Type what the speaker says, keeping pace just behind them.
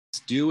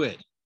Let's do it.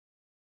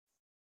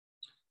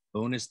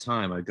 Bonus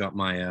time. I got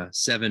my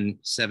seven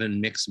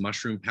mixed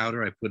mushroom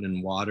powder. I put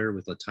in water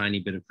with a tiny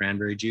bit of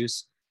cranberry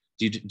juice.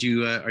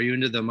 Are you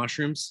into the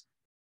mushrooms?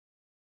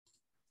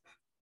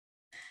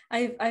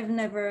 I've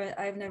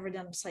never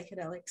done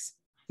psychedelics.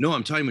 No,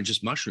 I'm talking about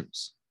just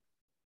mushrooms.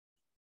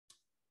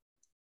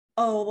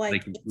 Oh,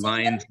 like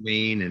lion's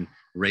mane and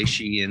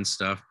reishi and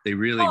stuff. They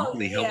really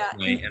help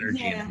my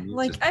energy. Yeah,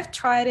 like I've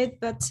tried it,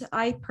 but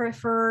I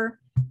prefer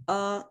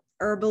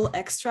herbal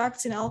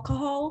extracts in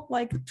alcohol,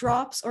 like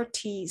drops or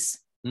teas.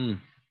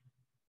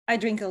 I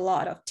drink a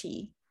lot of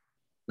tea.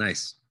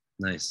 Nice.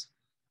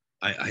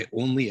 I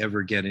only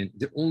ever get in.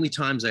 The only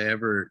times I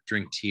ever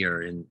drink tea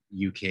are in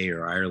UK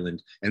or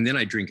Ireland, and then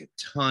I drink a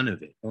ton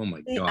of it. Oh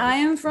my god! I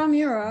am from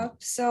Europe,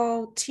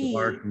 so tea. You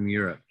are from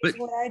Europe, but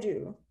what I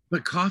do.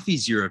 But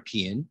coffee's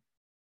European.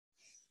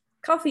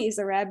 Coffee is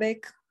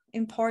Arabic,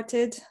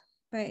 imported.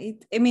 But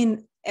I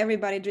mean,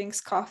 everybody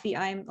drinks coffee.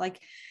 I'm like,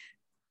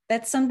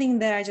 that's something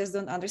that I just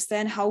don't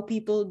understand, how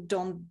people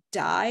don't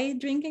die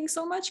drinking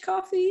so much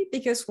coffee.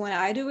 Because when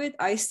I do it,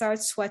 I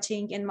start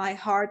sweating and my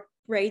heart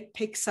rate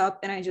picks up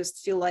and I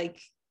just feel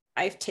like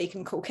I've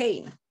taken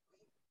cocaine.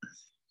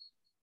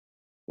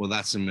 Well,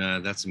 that's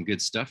some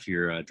good stuff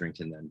you're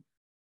drinking then.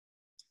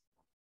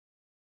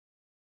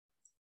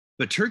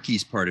 But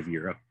Turkey's part of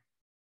Europe.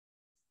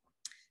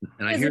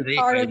 And I hear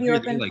part of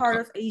Europe and part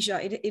of Asia.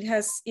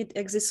 It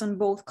exists on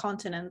both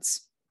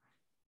continents.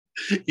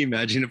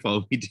 Imagine if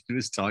all we did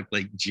was talk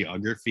like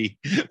geography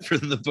for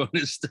the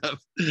bonus stuff.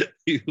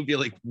 You'll be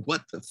like,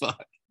 what the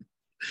fuck?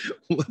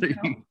 What are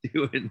you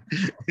doing?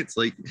 It's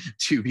like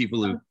two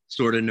people who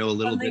sort of know a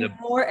little bit of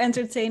more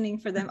entertaining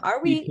for them.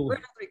 We're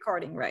not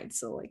recording, right?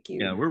 So like you.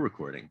 Yeah, we're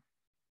recording.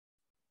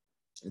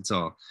 It's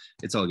all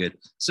good.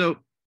 So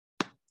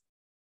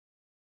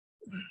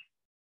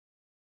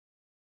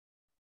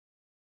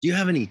do you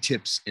have any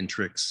tips and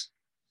tricks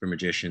for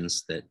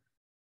magicians that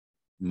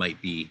might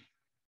be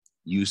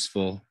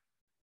useful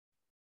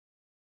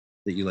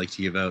that you like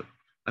to give out?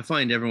 I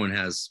find everyone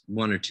has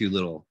one or two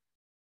little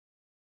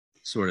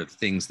sort of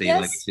things they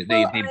like to,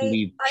 they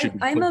believe should be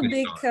I'm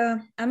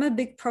a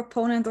big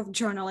proponent of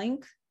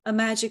journaling. A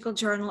magical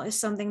journal is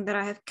something that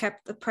I have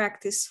kept a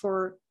practice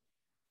for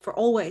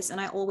always,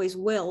 and I always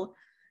will.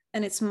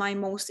 And it's my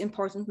most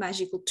important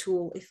magical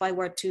tool. If I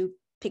were to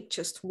pick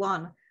just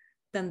one,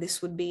 then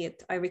this would be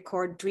it. I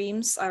record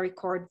dreams, I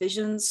record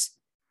visions,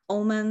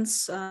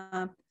 omens,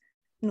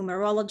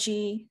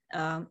 numerology,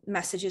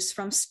 messages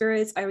from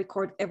spirits. I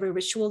record every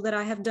ritual that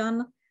I have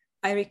done.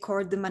 I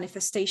record the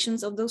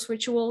manifestations of those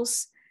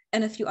rituals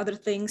and a few other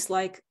things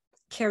like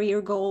career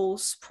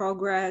goals,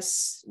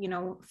 progress,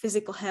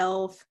 physical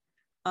health,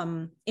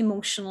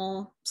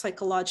 emotional,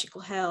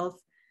 psychological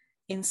health,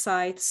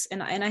 insights.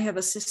 And I have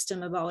a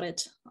system about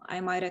it.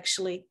 I might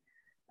actually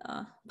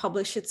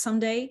publish it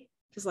someday,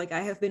 because like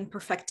I have been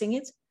perfecting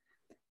it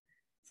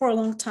for a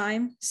long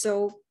time.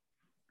 So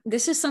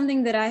this is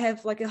something that I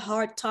have like a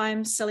hard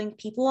time selling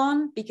people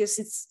on, because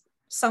it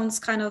sounds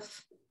kind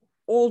of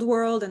old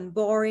world and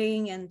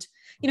boring, and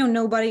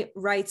nobody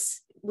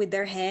writes with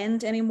their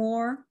hand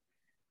anymore.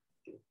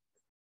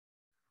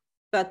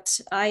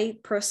 But I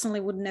personally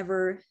would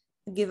never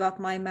give up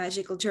my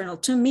magical journal.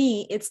 To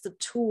me, it's the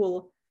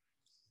tool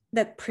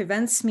that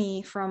prevents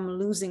me from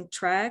losing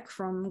track,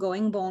 from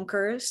going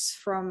bonkers,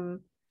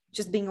 from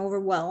just being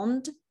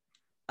overwhelmed.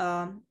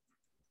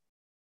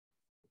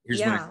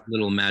 Here's my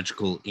little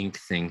magical ink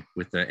thing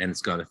and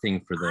it's got a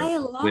thing for the I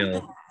love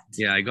that.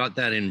 Yeah, I got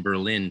that in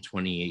Berlin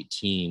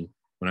 2018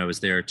 when I was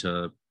there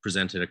to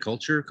present at a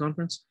culture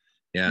conference.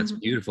 Yeah, it's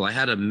beautiful. I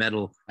had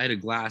a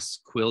glass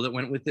quill that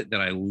went with it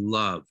that I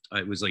loved.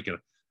 It was like a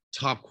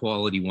top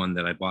quality one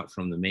that I bought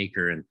from the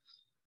maker. And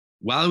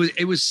while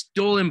it was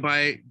stolen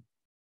by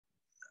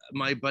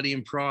my buddy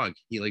in Prague,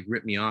 he like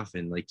ripped me off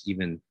and like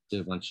even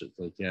did a bunch of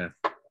like, yeah.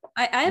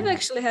 I've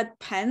actually had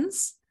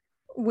pens,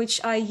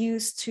 which I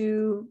used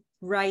to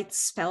write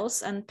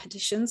spells and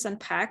petitions and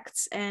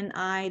pacts, and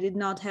I did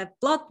not have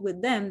blood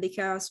with them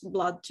because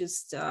blood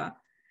just,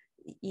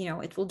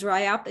 it will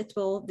dry up, it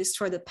will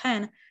destroy the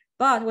pen.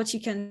 But what you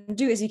can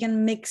do is you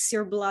can mix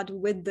your blood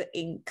with the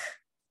ink.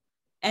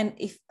 And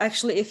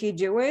if you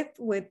do it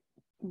with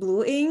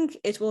blue ink,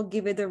 it will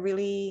give it a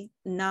really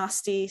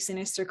nasty,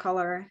 sinister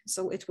color.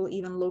 So it will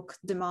even look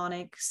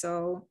demonic.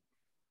 So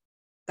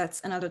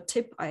that's another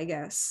tip, I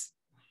guess.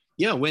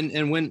 Yeah.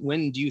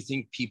 When do you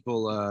think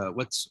people,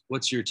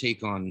 what's your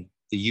take on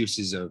the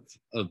uses of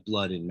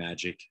blood in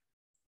magic?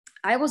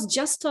 I was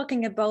just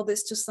talking about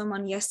this to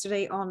someone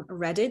yesterday on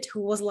Reddit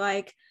who was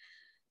like,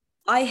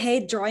 I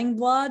hate drawing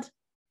blood.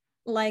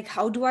 Like,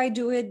 how do I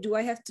do it? Do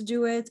I have to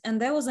do it?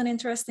 And that was an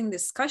interesting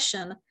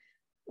discussion,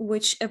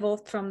 which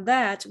evolved from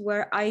that,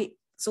 where I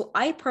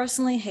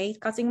personally hate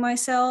cutting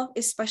myself,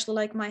 especially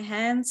like my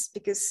hands,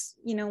 because,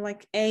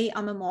 like A,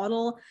 I'm a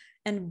model,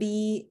 and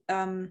B,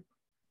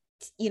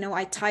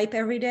 I type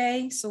every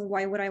day. So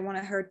why would I want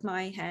to hurt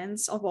my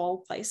hands of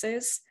all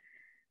places?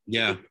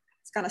 Yeah.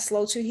 It's kind of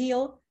slow to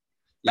heal.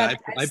 Yeah,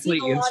 But I I've seen play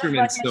a lot of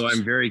instruments, so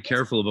I'm very magicians.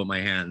 careful about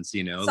my hands,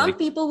 you know, Some like,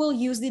 people will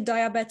use the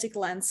diabetic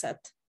lancet,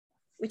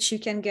 which you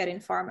can get in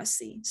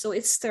pharmacy. So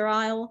it's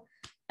sterile,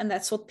 and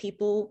that's what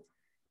people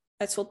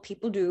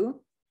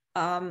do.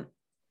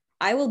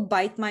 I will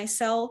bite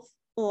myself,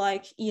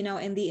 like,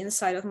 in the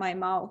inside of my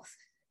mouth.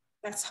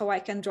 That's how I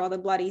can draw the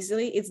blood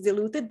easily. It's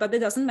diluted, but it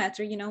doesn't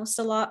matter.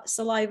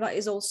 Saliva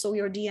is also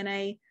your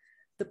DNA.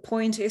 The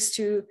point is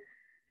to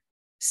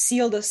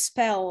seal the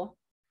spell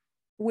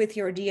with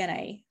your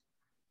DNA.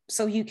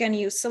 So you can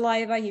use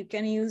saliva, you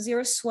can use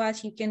your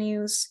sweat, you can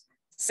use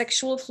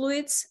sexual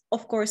fluids,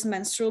 of course,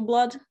 menstrual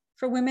blood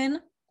for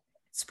women.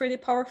 It's pretty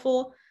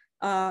powerful.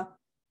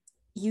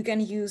 You can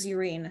use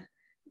urine,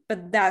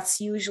 but that's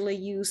usually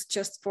used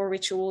just for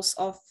rituals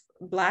of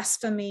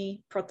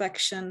blasphemy,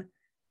 protection,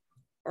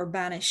 or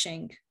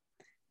banishing.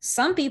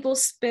 Some people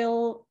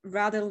spill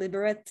rather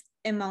liberate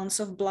amounts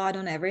of blood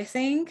on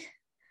everything.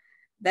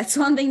 That's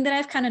one thing that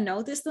I've kind of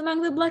noticed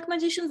among the black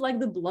magicians, like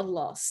the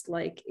bloodlust.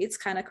 Like, it's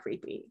kind of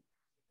creepy.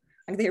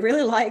 Like, they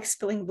really like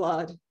spilling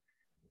blood.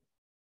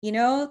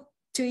 To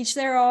each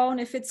their own.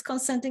 If it's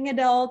consenting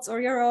adults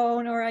or your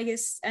own, or I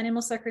guess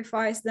animal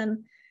sacrifice,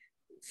 then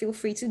feel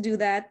free to do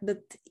that.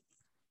 But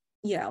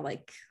yeah,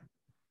 like,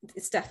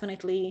 it's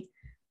definitely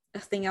a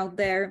thing out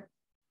there.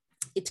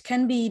 It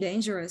can be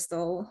dangerous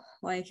though.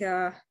 Like,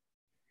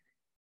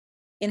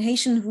 in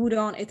Haitian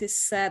voodoo, it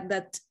is said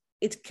that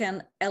it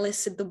can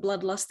elicit the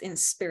bloodlust in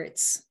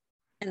spirits,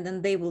 and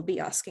then they will be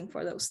asking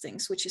for those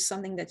things, which is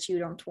something that you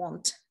don't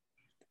want.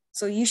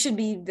 So you should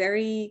be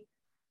very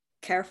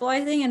careful,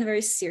 I think, and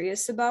very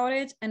serious about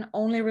it, and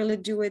only really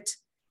do it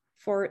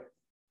for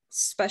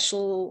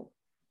special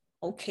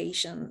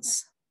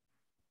occasions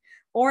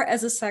or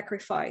as a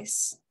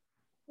sacrifice.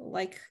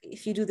 Like,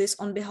 if you do this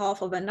on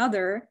behalf of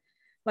another,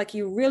 like,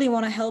 you really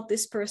want to help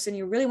this person,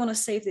 you really want to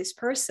save this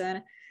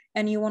person,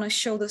 and you want to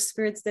show the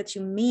spirits that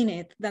you mean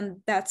it,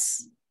 then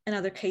that's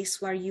another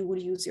case where you would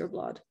use your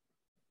blood.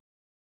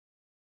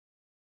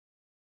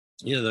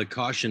 yeah, the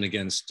caution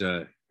against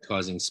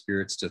causing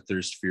spirits to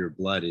thirst for your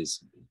blood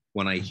is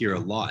one I hear a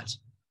lot.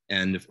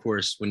 And of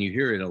course, when you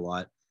hear it a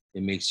lot,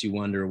 it makes you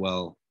wonder,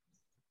 well,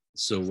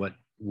 so what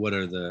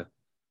are the,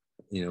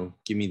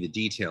 give me the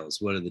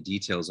details. What are the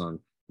details on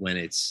when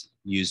it's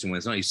used and when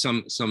it's not used?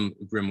 Some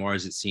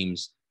grimoires, it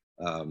seems,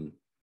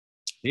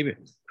 maybe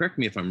correct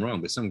me if I'm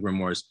wrong, but some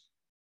grimoires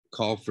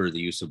call for the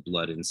use of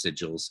blood and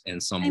sigils,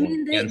 and some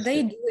won't.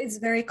 They do. It's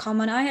very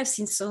common. I have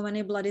seen so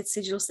many blooded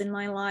sigils in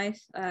my life.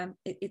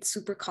 It's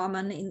super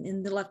common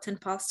in the left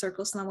hand path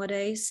circles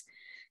nowadays.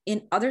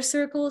 In other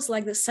circles,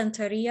 like the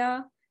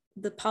Santeria,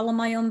 the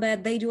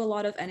Palomayombe, they do a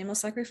lot of animal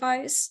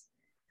sacrifice.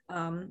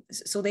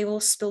 So they will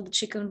spill the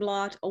chicken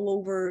blood all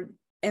over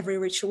every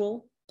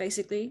ritual,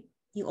 basically.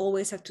 You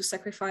always have to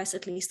sacrifice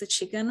at least a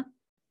chicken,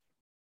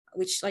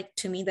 which, like,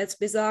 to me, that's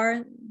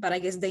bizarre, but I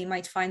guess they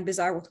might find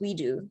bizarre what we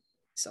do.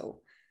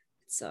 So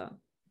it's a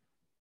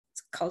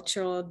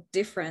cultural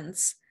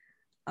difference.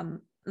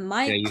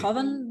 My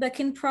coven back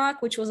in Prague,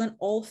 which was an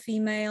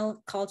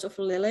all-female cult of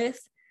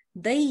Lilith,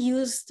 they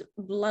used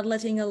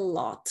bloodletting a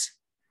lot.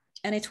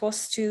 And it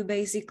was to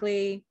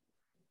basically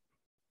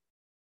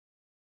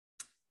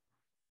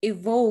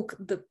evoke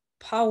the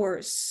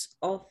powers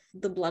of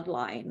the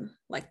bloodline,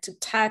 like to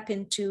tap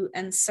into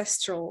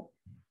ancestral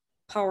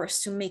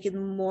powers to make it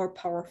more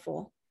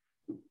powerful.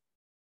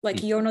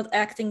 Like, you're not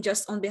acting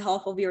just on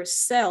behalf of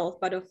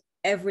yourself, but of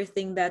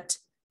everything that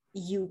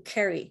you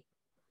carry.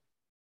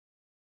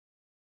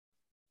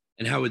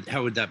 And how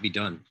would that be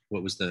done?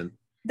 What was the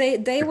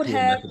they would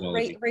have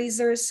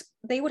razors.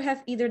 They would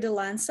have either the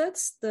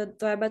lancets, the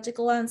diabetic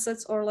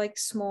lancets, or like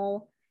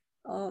small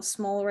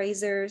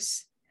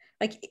razors.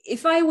 Like,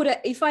 if I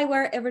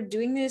were ever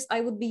doing this, I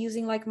would be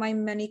using like my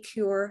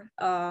manicure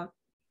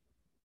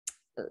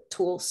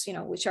tools,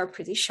 which are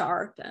pretty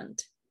sharp,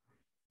 and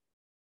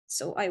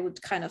so I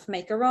would kind of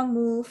make a wrong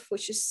move,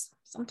 which is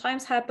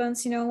sometimes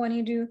happens, when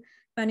you do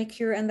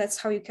manicure, and that's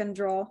how you can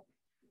draw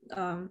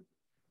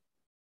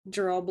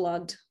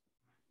blood.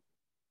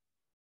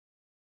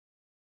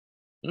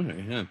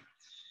 Okay,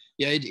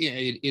 yeah.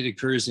 It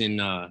occurs in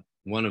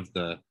one of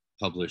the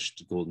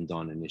published Golden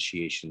Dawn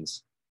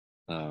initiations,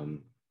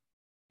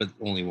 but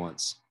only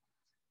once.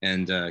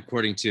 And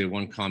according to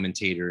one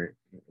commentator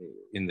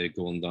in the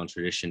Golden Dawn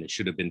tradition, it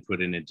should have been put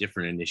in a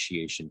different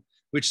initiation,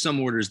 which some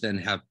orders then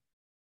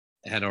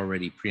had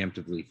already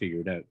preemptively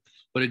figured out.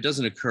 But it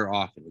doesn't occur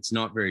often. It's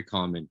not very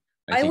common.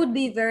 I would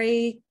be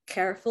very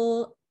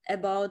careful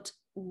about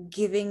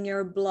giving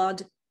your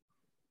blood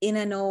in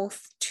an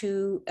oath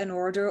to an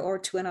order or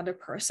to another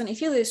person.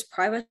 If you do this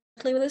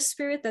privately with a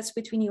spirit, that's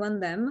between you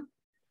and them.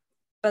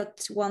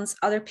 But once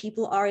other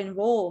people are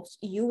involved,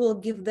 you will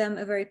give them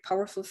a very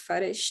powerful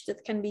fetish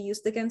that can be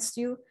used against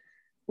you,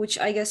 which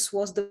I guess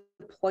was the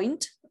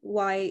point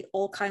why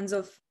all kinds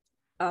of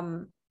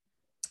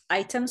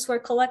items were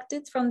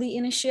collected from the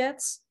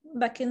initiates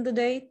back in the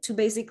day, to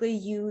basically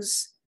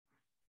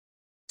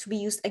be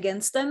used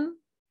against them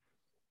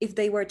if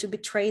they were to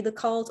betray the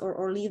cult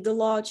or leave the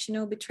lodge,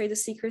 betray the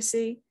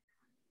secrecy.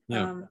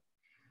 Yeah.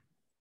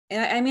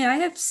 And I mean, I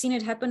have seen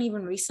it happen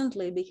even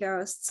recently,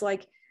 because it's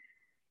like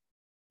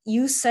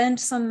you send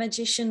some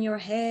magician your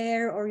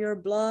hair or your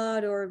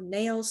blood or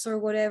nails or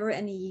whatever,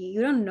 and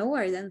you don't know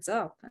where it ends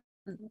up,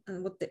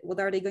 and what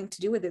are they going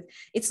to do with it.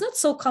 It's not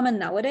so common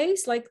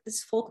nowadays, like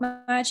this folk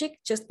magic,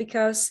 just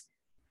because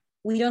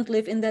we don't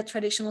live in that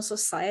traditional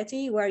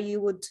society where you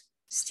would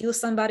steal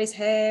somebody's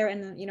hair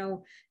and, you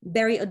know,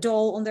 bury a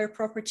doll on their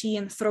property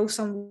and throw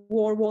some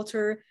war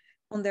water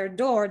on their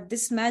door.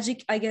 This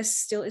magic, I guess,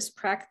 still is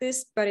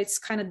practiced, but it's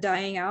kind of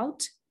dying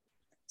out.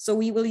 So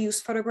we will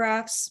use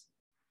photographs,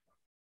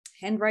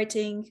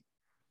 handwriting,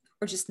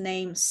 or just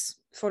names,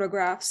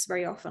 photographs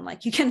very often.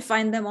 Like you can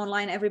find them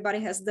online, everybody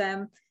has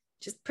them.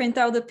 Just print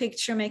out the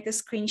picture, make a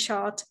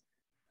screenshot.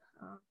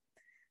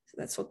 So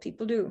that's what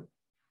people do.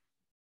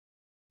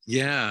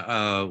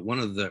 Yeah, one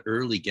of the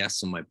early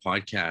guests on my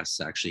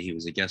podcast, actually, he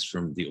was a guest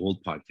from the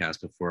old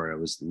podcast before I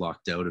was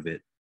locked out of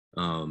it.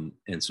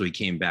 And so he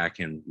came back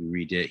and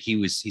we redid.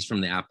 He's from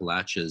the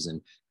Appalachians,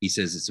 and he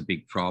says it's a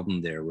big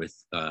problem there with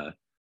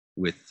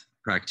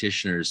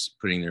practitioners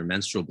putting their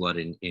menstrual blood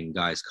in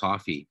guys'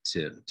 coffee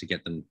to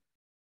get them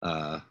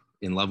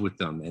in love with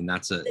them, and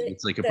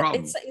it's like a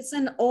problem. It's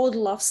an old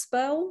love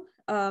spell.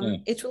 Yeah.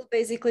 It will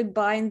basically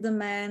bind the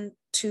man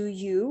to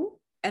you,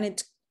 and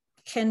it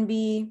can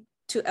be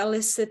to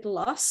elicit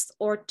lust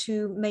or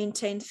to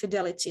maintain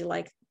fidelity,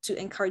 like to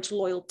encourage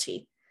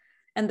loyalty.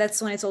 And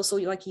that's when it's also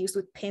like used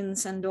with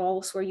pins and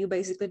dolls, where you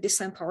basically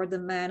disempower the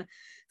man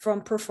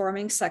from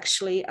performing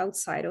sexually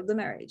outside of the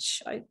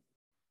marriage. I've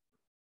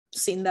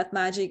seen that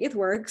magic. It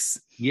works.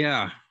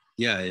 Yeah,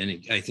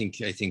 and I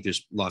think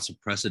there's lots of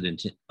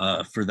precedent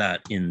for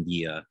that in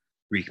the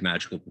Greek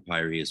magical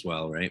papyri as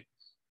well, right?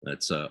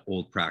 That's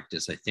old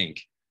practice, I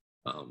think,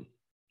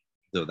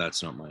 though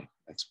that's not my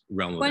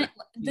realm of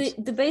expertise.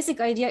 The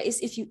basic idea is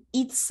if you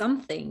eat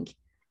something,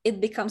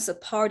 it becomes a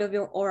part of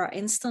your aura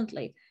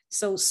instantly.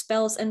 So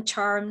spells and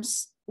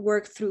charms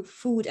work through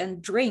food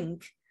and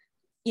drink.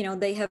 You know,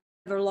 they have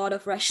a lot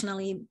of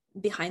rationale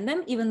behind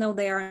them, even though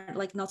they are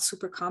like not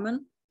super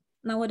common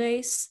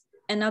nowadays.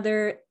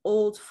 Another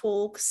old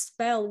folk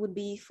spell would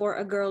be for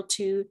a girl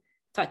to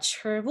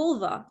touch her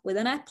vulva with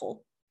an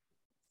apple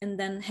and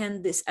then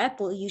hand this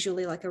apple,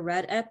 usually like a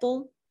red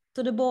apple,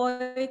 to the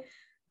boy,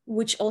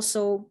 which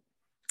also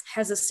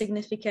has a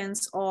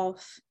significance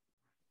of,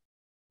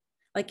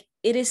 like,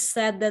 it is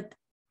said that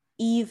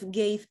Eve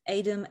gave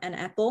Adam an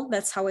apple.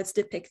 That's how it's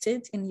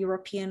depicted in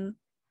European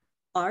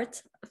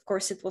art. Of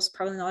course, it was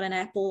probably not an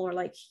apple, or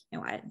like, you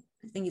know, I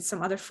think it's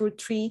some other fruit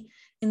tree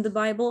in the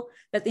Bible.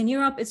 But in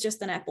Europe, it's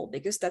just an apple,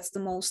 because that's the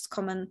most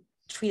common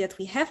tree that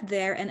we have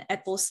there. And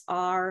apples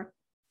are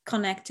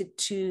connected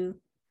to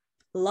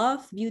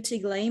love, beauty,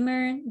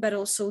 glamour, but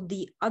also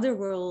the other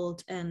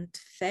world and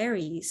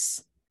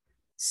fairies.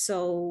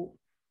 So,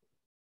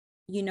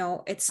 you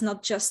know, it's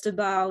not just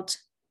about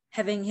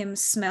having him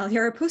smell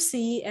your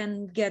pussy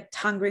and get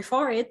hungry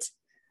for it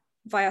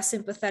via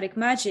sympathetic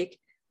magic.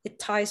 It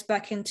ties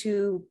back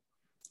into,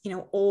 you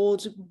know,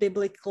 old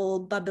biblical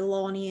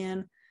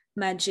Babylonian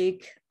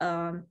magic.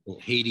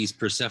 Hades,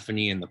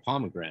 Persephone, and the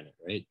pomegranate,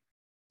 right?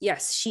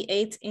 Yes, she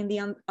ate in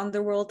the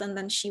underworld, and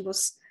then she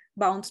was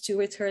bound to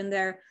return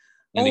there.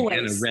 And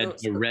always. again,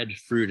 a red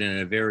fruit, and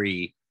a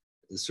very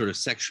sort of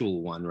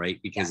sexual one, right?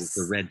 Because yes, it's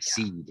a red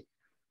seed.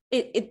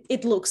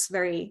 It looks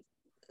very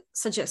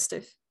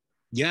suggestive.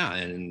 Yeah,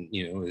 and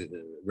you know,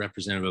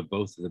 representative of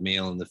both the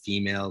male and the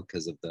female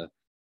because of the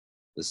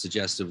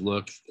suggestive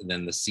look, and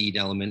then the seed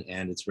element,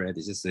 and it's red.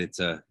 It's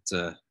a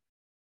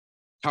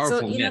powerful.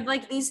 So you have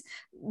like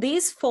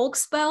these folk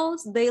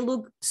spells. They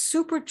look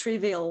super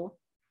trivial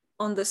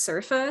on the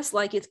surface,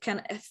 like it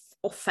can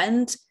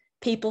offend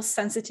people's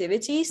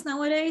sensitivities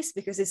nowadays,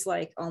 because it's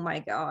like, oh my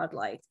god,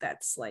 like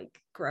that's like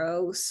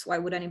gross. Why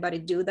would anybody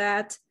do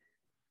that?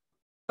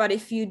 But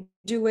if you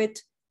do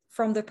it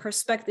from the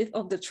perspective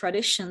of the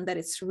tradition that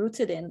it's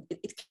rooted in,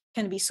 it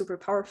can be super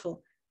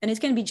powerful. And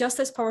it can be just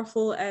as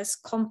powerful as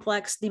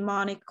complex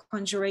demonic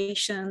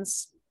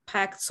conjurations,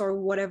 pacts, or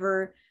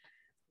whatever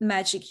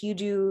magic you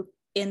do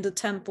in the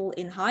temple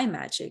in high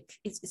magic.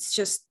 It's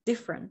just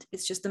different.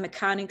 It's just the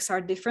mechanics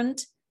are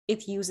different.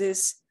 It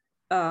uses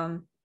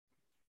the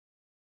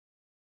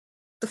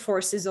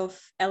forces of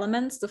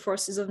elements, the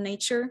forces of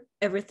nature,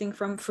 everything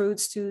from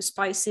fruits to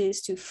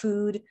spices to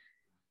food,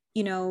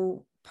 you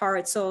know,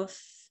 parts of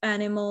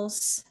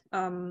animals,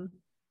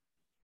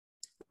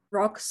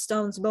 rocks,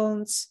 stones,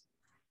 bones,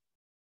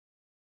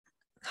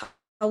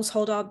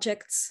 household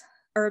objects,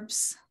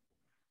 herbs.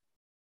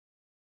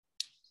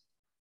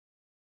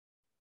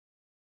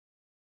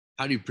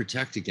 How do you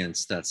protect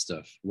against that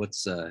stuff?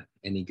 What's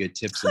any good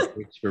tips and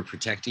tricks for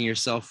protecting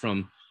yourself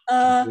from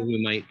people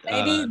who might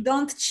maybe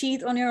don't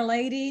cheat on your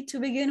lady to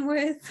begin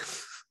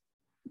with.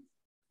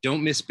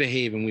 Don't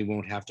misbehave and we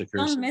won't have to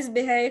curse. Don't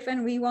misbehave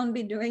and we won't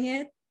be doing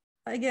it,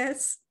 I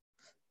guess.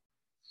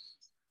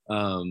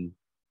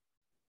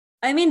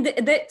 I mean,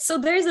 so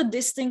there's a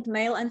distinct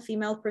male and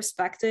female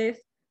perspective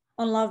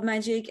on love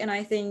magic, and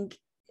I think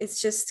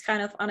it's just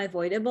kind of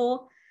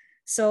unavoidable.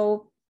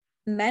 So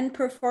men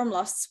perform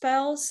lust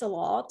spells a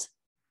lot.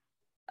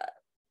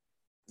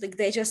 Like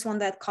they just want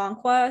that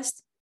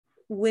conquest.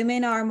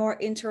 Women are more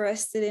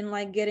interested in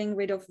like getting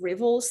rid of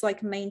rivals,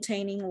 like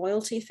maintaining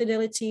loyalty,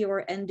 fidelity,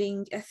 or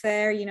ending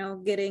affair, you know,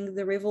 getting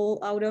the rival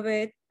out of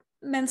it.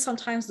 Men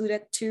sometimes do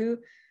that too.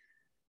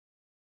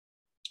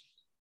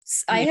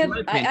 I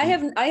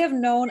have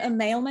known a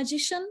male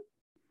magician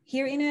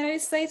here in the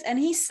United States, and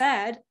he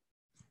said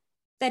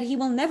that he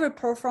will never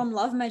perform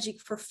love magic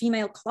for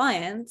female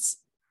clients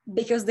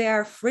because they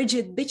are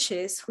frigid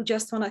bitches who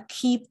just want to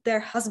keep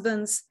their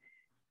husbands,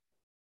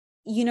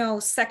 you know,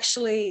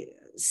 sexually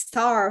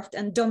starved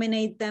and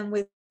dominate them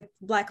with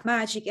black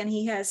magic. And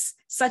he has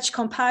such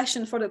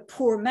compassion for the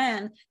poor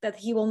man that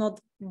he will not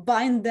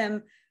bind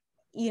them,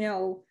 you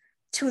know,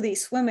 to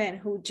these women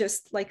who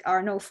just like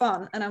are no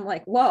fun. And I'm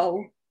like,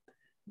 whoa,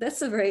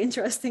 that's a very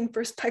interesting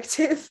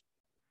perspective.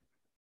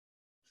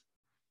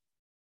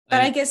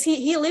 But I guess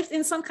he lived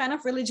in some kind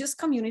of religious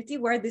community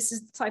where this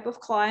is the type of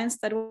clients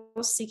that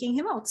was seeking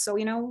him out. So,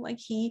 you know, like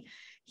he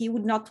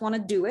would not want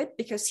to do it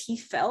because he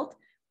felt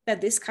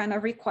that this kind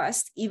of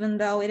request, even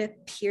though it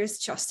appears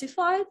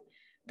justified,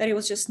 that it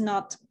was just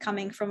not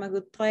coming from a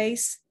good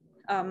place.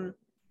 I,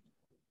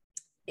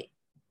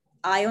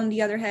 on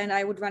the other hand,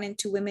 I would run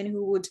into women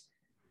who would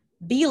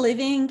be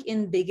living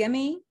in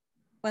bigamy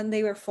when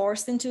they were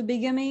forced into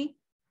bigamy.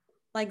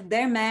 Like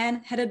their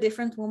man had a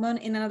different woman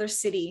in another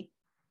city,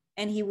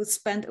 and he would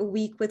spend a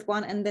week with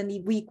one and then a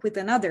week with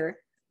another,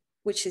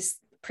 which is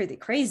pretty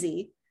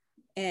crazy.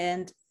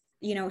 And,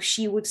 you know,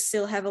 she would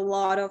still have a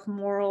lot of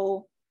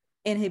moral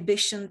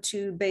inhibition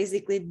to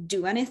basically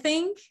do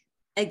anything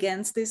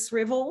against this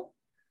rival.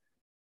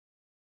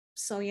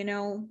 So, you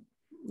know,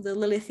 the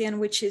Lilithian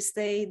witches,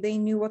 they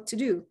knew what to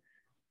do.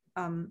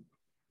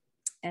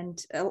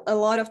 And a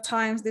lot of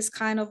times this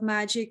kind of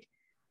magic,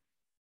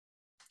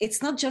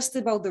 it's not just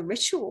about the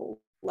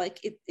ritual.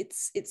 Like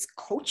it's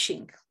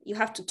coaching. You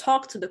have to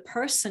talk to the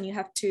person. You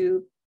have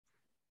to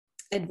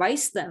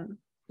advise them.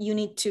 You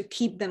need to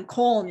keep them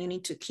calm. You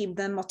need to keep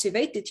them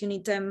motivated. You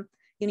need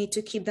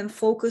to keep them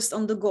focused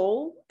on the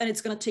goal, and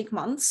it's going to take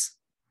months.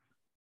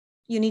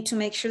 You need to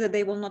make sure that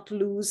they will not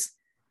lose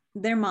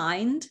their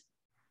mind.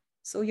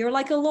 So you're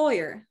like a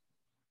lawyer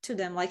to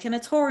them, like an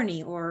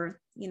attorney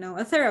or, you know,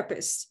 a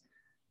therapist.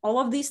 All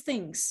of these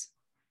things.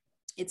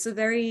 It's a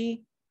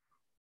very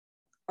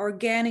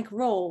organic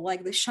role,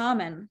 like the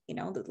shaman, you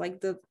know,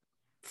 like the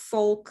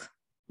folk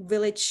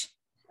village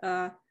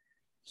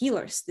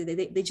healers.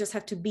 They just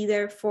have to be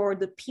there for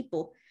the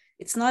people.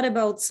 It's not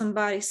about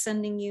somebody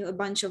sending you a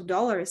bunch of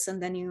dollars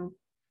and then you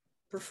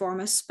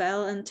perform a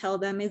spell and tell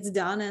them it's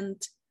done and,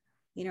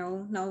 you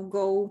know, now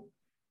go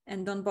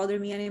and don't bother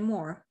me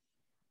anymore.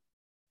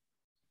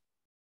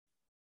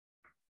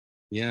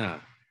 Yeah.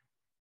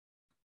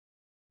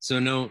 So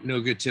no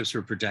good tips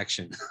for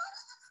protection.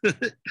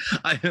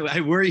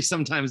 I worry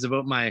sometimes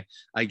about my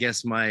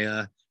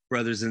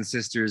brothers and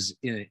sisters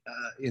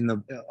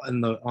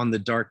on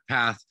the dark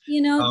path,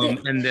 you know,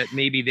 and that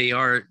maybe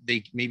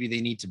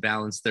they need to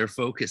balance their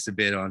focus a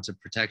bit onto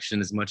protection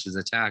as much as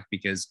attack,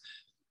 because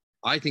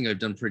I think I've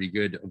done pretty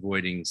good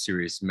avoiding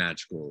serious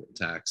magical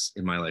attacks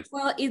in my life.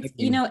 Well,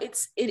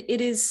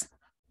 it is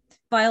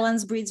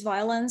violence breeds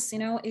violence. You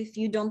know, if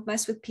you don't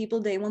mess with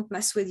people, they won't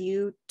mess with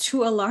you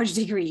to a large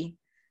degree,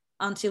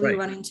 until you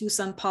run into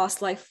some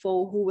past life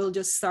foe who will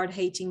just start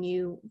hating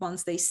you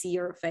once they see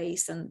your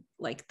face, and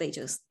like they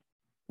just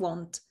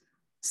won't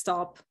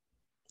stop.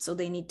 So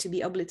they need to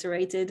be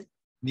obliterated.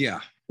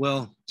 Yeah.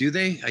 Well, do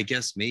they? I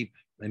guess maybe.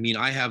 I mean,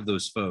 I have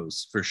those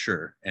foes for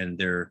sure, and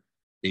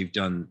they've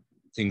done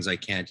things I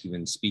can't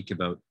even speak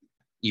about,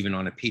 even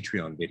on a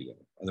Patreon video.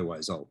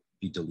 Otherwise, I'll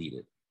be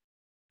deleted.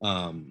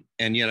 And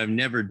yet I've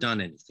never done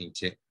anything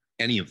to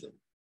any of them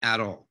at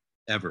all,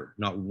 ever.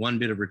 Not one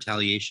bit of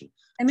retaliation.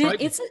 I mean,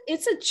 it's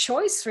a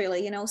choice,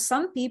 really. You know,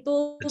 some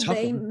people,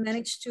 they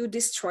manage to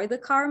destroy the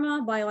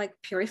karma by like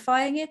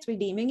purifying it,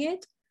 redeeming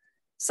it.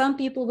 Some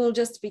people will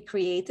just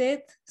recreate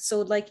it.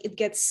 So like it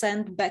gets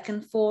sent back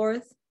and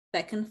forth,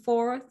 back and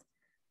forth.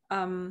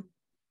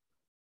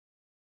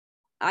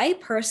 I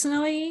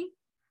personally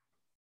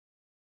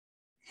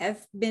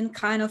have been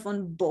kind of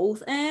on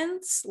both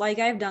ends. Like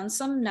I've done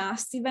some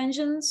nasty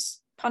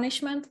vengeance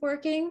punishment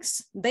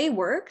workings. They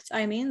worked.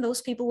 I mean,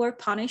 those people were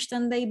punished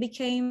and they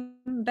became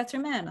better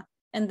men.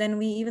 And then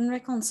we even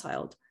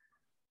reconciled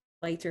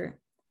later.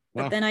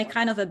 Wow. But then I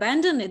kind of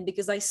abandoned it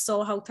because I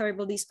saw how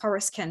terrible these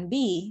powers can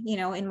be, you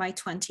know, in my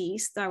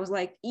 20s. I was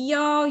like,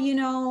 yo, you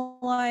know,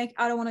 like,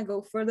 I don't want to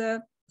go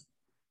further.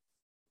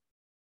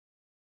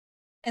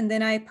 And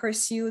then I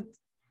pursued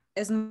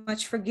as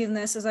much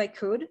forgiveness as I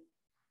could.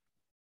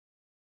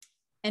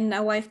 And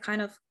now I've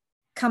kind of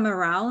come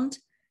around,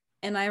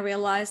 and I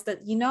realized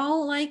that, you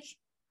know, like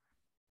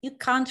you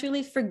can't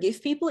really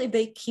forgive people if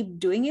they keep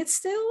doing it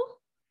still.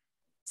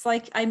 It's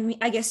like,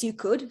 I guess you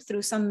could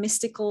through some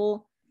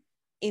mystical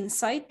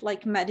insight,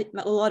 like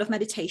a lot of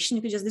meditation,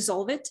 you could just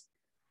dissolve it.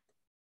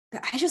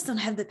 But I just don't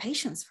have the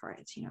patience for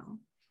it, you know.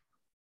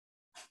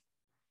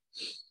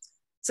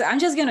 So I'm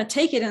just going to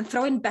take it and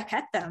throw it back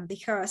at them,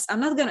 because I'm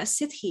not going to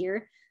sit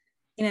here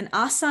in an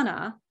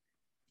asana,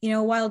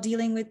 while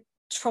dealing with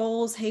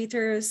trolls,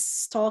 haters,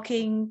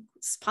 stalking,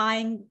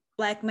 spying,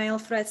 blackmail,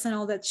 threats, and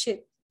all that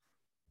shit.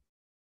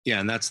 Yeah,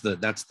 and that's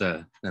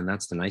the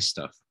nice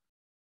stuff.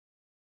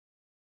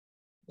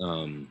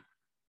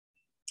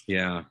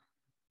 Yeah.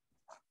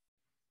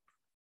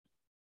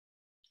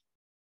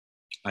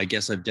 I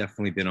guess I've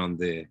definitely been on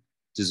the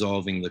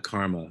dissolving the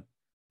karma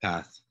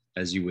path,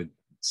 as you would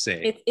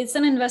say. It's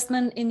an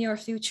investment in your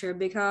future,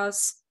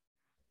 because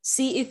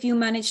see if you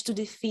manage to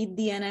defeat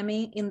the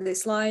enemy in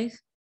this life,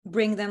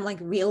 bring them like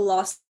real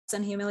loss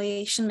and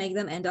humiliation, make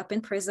them end up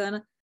in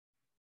prison.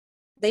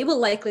 They will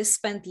likely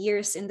spend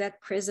years in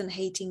that prison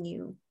hating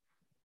you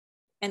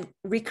and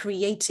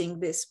recreating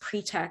this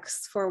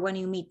pretext for when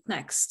you meet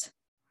next.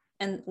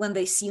 And when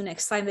they see you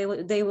next time, they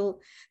will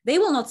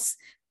not,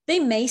 they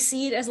may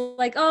see it as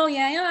like, oh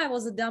yeah, I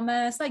was a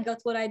dumbass, I got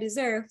what I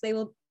deserve.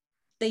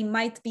 They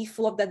might be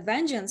full of that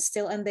vengeance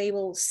still, and they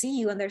will see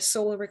you and their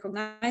soul will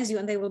recognize you,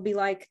 and they will be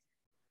like,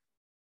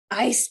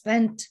 I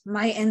spent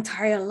my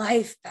entire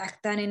life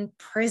back then in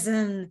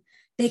prison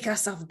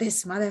because of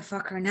this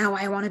motherfucker. Now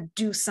I want to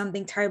do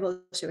something terrible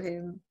to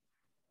him.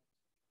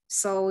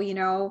 So,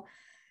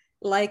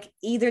 like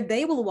either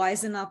they will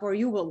wisen up or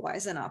you will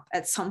wisen up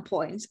at some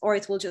point, or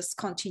it will just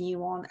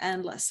continue on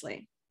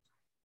endlessly.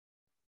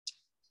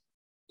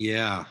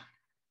 Yeah.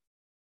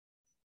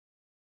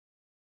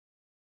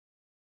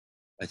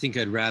 I think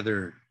I'd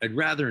rather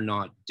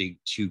not dig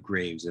two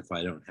graves if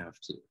I don't have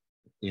to,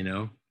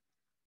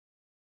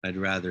 I'd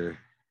rather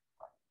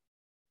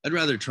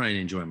try and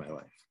enjoy my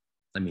life.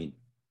 I mean,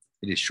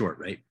 it is short,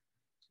 right?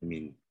 I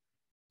mean,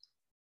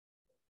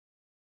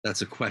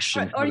 that's a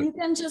question. Or you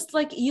can just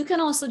you can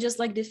also just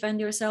defend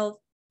yourself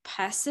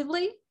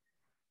passively.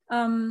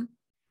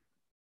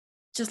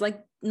 Just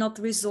not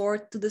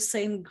resort to the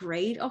same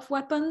grade of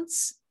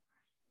weapons.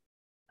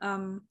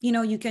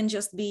 You can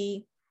just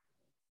be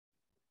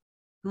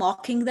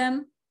mocking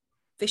them,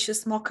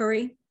 vicious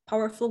mockery,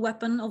 powerful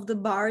weapon of the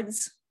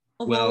bards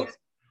of old.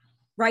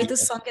 Write a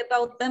song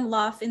about them,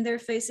 laugh in their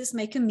faces,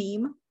 make a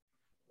meme.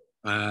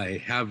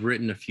 I have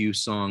written a few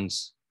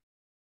songs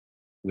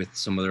with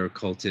some other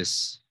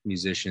occultist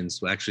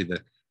musicians. Well, actually,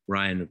 the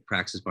Ryan of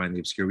Praxis Behind the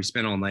Obscure. We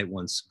spent all night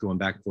once going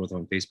back and forth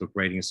on Facebook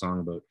writing a song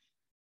about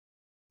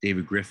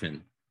David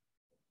Griffin.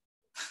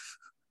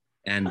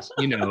 And,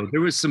 there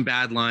was some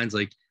bad lines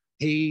like,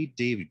 hey,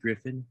 David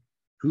Griffin,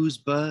 whose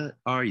butt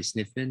are you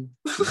sniffing?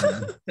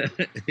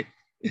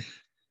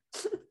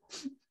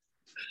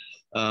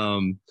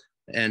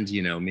 And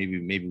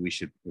maybe we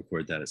should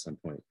record that at some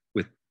point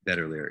with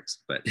better lyrics.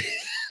 But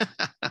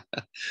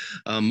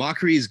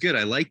mockery is good.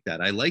 I like that.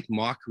 I like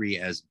mockery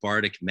as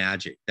bardic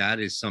magic. That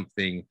is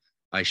something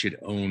I should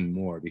own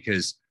more,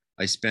 because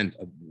I spent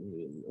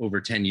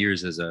over 10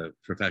 years as a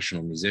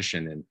professional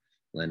musician and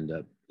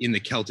in the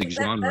Celtic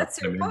genre.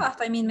 That's your path.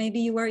 I mean, maybe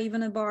you were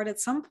even a bard at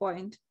some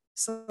point.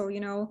 So,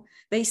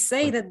 they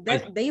say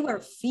that they were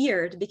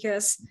feared,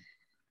 because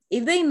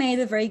if they made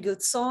a very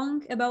good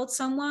song about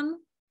someone,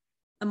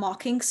 a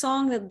mocking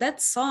song,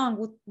 that song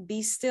would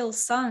be still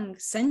sung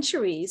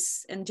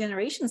centuries and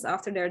generations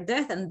after their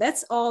death. And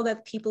that's all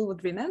that people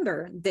would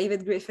remember.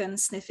 David Griffin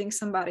sniffing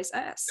somebody's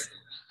ass.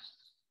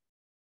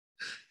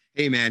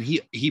 Hey man,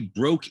 he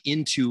broke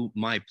into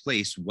my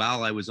place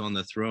while I was on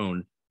the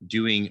throne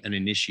doing an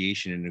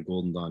initiation in a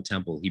Golden Dawn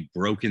temple. He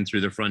broke in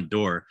through the front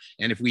door.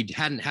 And if we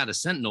hadn't had a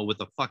sentinel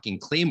with a fucking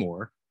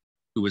claymore,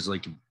 who was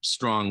like a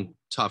strong,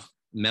 tough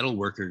metal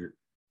worker,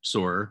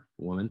 soarer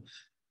woman,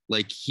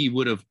 he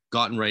would have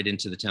gotten right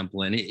into the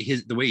temple. And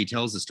the way he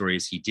tells the story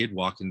is he did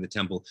walk in the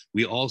temple.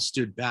 We all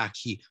stood back.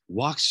 He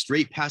walked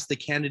straight past the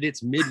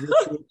candidates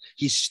mid-ritual.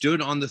 He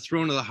stood on the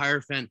throne of the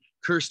Hierophant,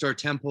 cursed our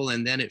temple,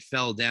 and then it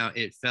fell down.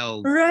 It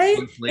fell right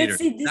later.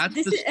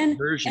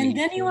 And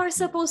then you are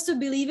supposed to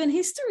believe in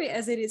history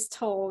as it is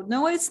told.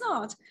 No, it's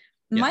not.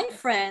 Yeah. My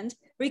friend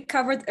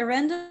recovered a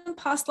random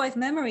past life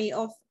memory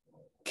of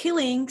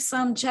killing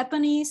some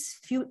Japanese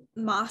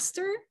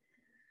master.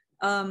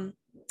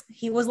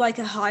 He was like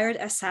a hired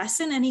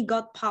assassin, and he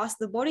got past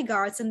the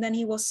bodyguards, and then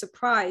he was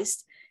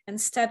surprised and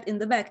stabbed in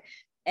the back.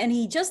 And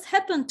he just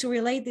happened to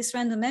relate this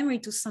random memory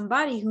to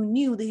somebody who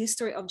knew the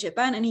history of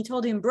Japan. And he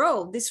told him,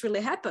 bro, this really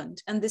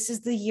happened. And this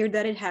is the year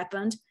that it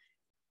happened,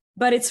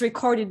 but it's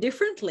recorded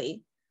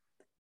differently.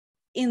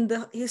 In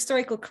the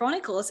historical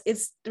chronicles,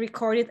 it's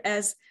recorded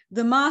as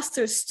the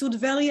master stood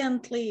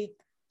valiantly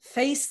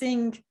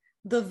facing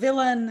the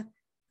villain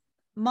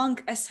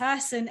monk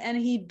assassin, and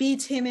he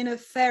beat him in a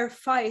fair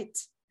fight.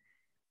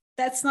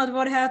 That's not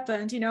what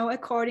happened,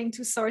 according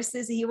to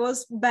sources. He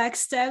was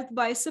backstabbed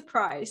by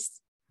surprise.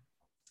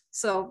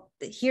 So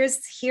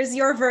here's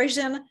your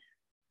version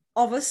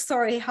of a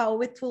story,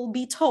 how it will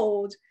be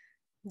told,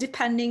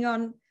 depending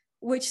on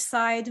which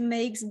side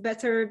makes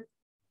better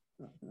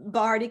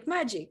bardic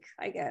magic,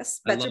 I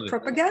guess, better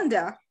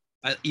propaganda.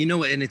 And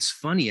it's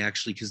funny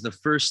actually, because the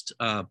first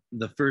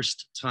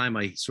time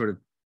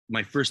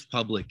my first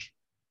public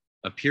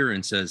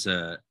appearance as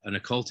an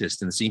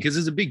occultist in the scene, because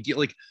it's a big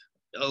deal.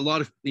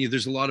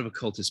 there's a lot of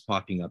occultists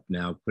popping up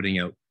now, putting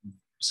out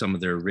some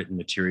of their written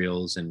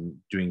materials and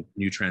doing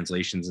new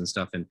translations and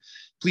stuff. And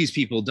please,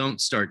 people,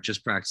 don't start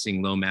just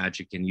practicing low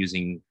magic and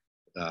using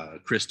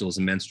crystals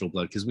and menstrual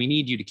blood, because we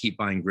need you to keep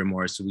buying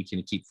grimoires so we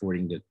can keep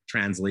affording to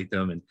translate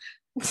them and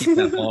keep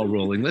that ball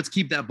rolling. Let's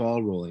keep that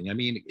ball rolling. I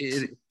mean,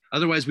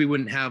 otherwise we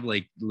wouldn't have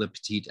like Le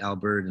Petit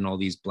Albert and all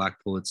these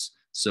black pullets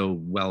so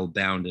well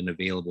bound and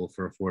available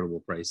for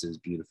affordable prices,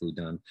 beautifully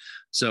done.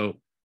 So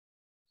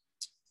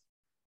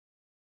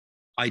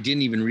I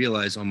didn't even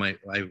realize I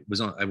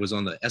was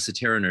on the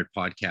Esoteric Nerd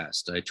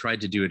podcast. I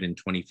tried to do it in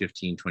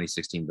 2015,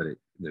 2016, but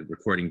the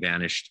recording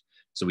vanished.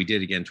 So we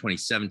did again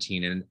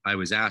 2017, and I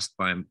was asked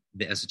by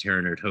the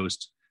Esoteric Nerd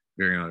host,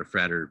 very honored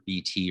Fred, or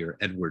BT, or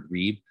Edward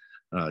Reeb.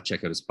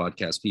 Check out his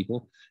podcast,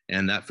 people.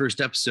 And that first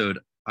episode,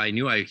 I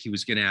knew he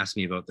was going to ask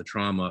me about the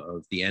trauma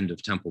of the end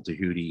of Temple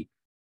Tahuti,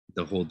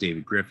 the whole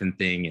David Griffin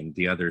thing, and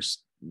the other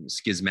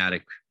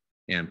schismatic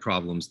and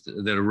problems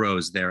that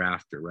arose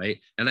thereafter, right?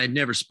 And I'd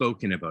never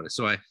spoken about it.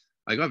 So I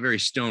got very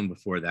stoned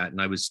before that,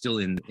 and I was still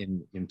in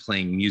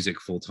playing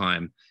music full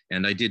time.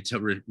 And I did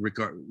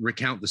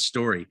recount the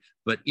story,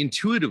 but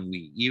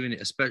intuitively,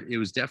 it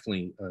was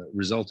definitely a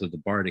result of the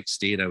bardic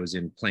state I was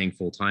in, playing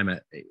full time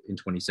in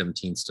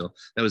 2017 still.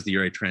 That was the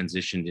year I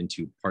transitioned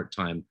into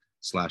part-time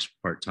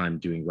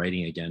doing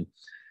writing again.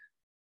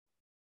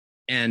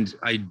 And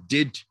I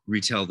did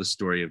retell the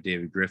story of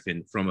David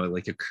Griffin from a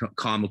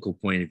comical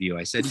point of view.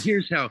 I said,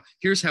 here's how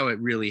it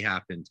really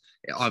happened.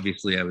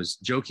 Obviously, I was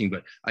joking,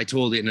 but I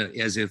told it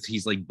as if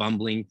he's like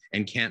bumbling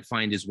and can't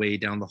find his way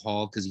down the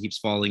hall because he keeps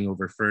falling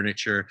over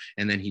furniture,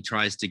 and then he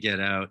tries to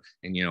get out,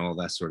 and all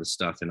that sort of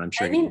stuff. And I'm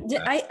sure. I mean,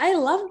 I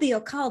love the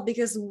occult,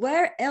 because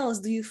where else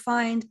do you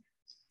find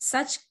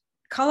such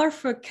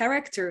colorful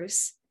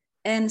characters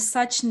and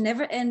such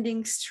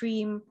never-ending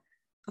stream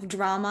of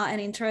drama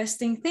and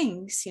interesting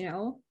things,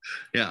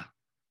 Yeah.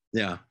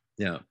 Like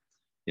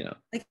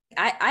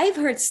I've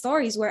heard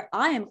stories where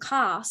I am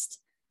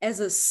cast as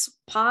a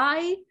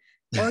spy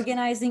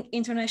organizing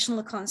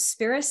international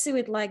conspiracy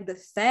with like the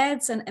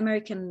feds and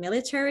American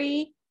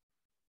military.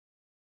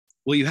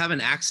 Well, you have an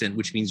accent,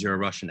 which means you're a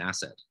Russian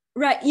asset.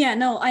 Right. Yeah.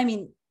 No, I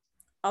mean,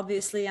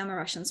 obviously I'm a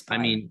Russian spy. I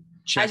mean,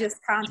 I just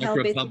can't help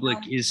it. Czech Republic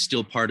is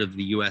still part of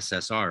the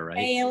USSR, right?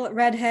 Pale,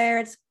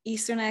 red-haired,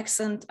 Eastern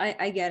accent.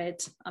 I get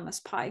it. I'm a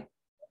spy.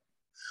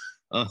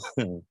 Oh.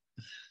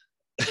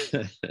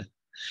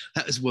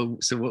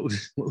 So what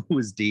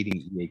was dating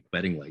E.A.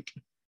 Koetting like?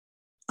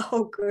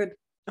 Oh, good.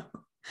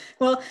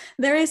 Well,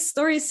 there is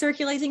stories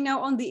circulating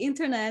now on the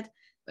internet.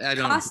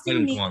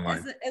 Casting me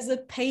as a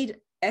paid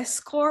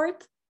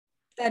escort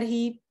that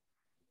he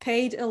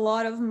paid a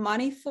lot of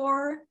money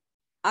for.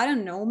 I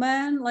don't know,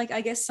 man. Like, I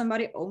guess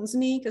somebody owns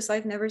me because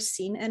I've never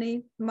seen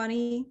any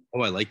money.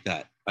 Oh, I like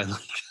that. Like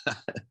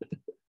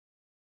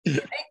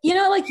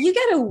you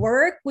get to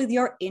work with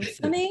your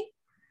infamy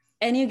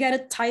and you get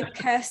to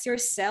typecast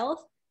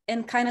yourself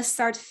and kind of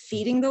start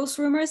feeding those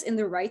rumors in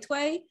the right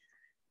way.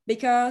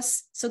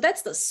 So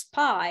that's the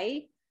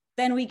spy.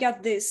 Then we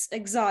got this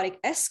exotic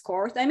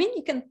escort. I mean,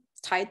 you can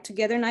tie it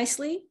together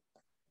nicely,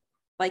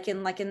 like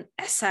an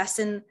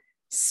assassin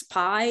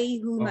spy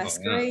who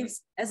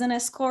masquerades as an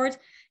escort.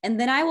 And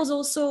then I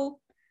also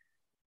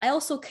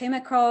came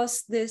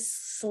across this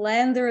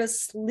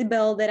slanderous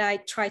libel that I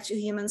tried to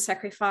human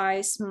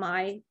sacrifice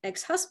my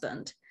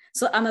ex-husband.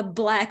 So I'm a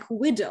black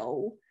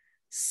widow,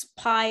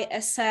 spy,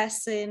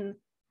 assassin,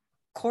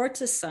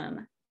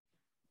 courtesan.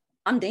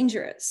 I'm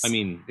dangerous. I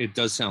mean, it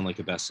does sound like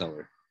a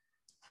bestseller,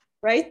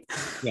 right?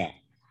 Yeah.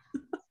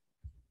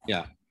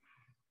 Yeah.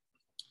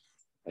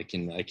 I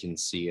can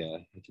see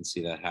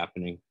that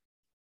happening.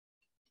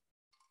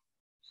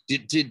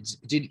 Did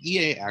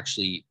EA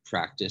actually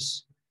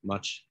practice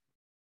much?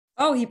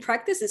 Oh, he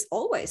practices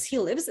always. He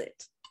lives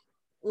it.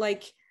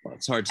 Like, well,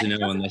 it's hard to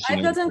know unless you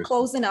know. I've gotten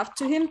close enough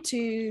to him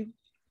to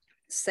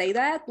say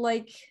that.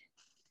 Like,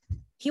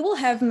 he will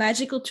have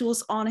magical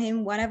tools on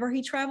him whenever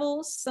he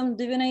travels. Some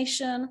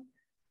divination,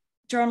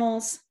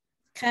 journals,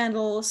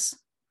 candles,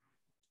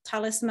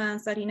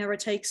 talismans that he never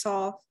takes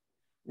off.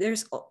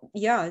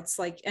 It's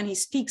like, and he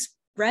speaks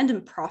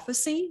random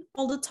prophecy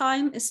all the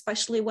time,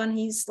 especially when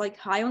he's like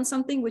high on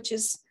something, which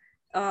is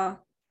a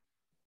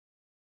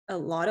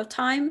lot of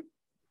time.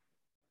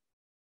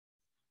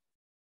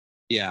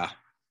 Yeah.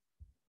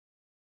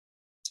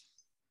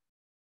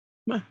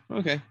 Well,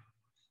 okay.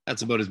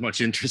 That's about as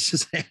much interest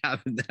as I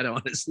have in that,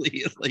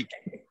 honestly. Like,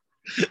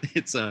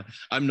 it's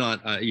I'm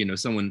not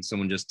someone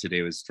just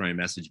today was trying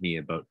to message me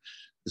about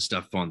the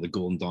stuff on the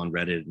Golden Dawn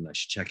Reddit, and I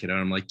should check it out.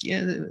 I'm like,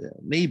 yeah,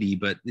 maybe,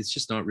 but it's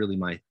just not really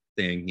my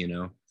thing,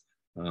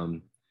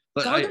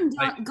 But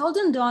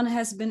Golden Dawn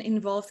has been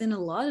involved in a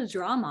lot of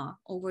drama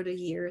over the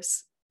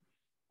years.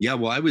 Yeah,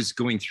 well, I was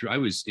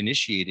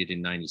initiated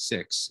in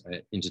 96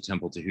 into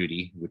Temple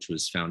Tahuti, which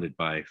was founded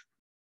by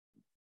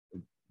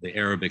the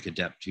Arabic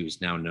adept who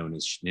is now known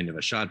as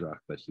Nineveh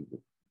Shadrach, but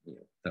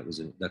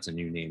that's a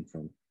new name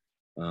from,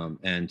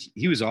 and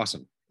he was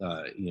awesome.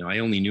 I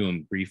only knew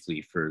him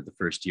briefly for the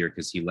first year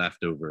because he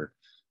left over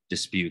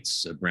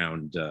disputes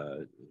around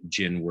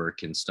jinn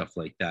work and stuff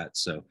like that.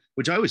 So,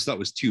 which I always thought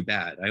was too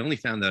bad. I only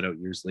found that out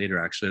years later,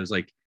 actually. I was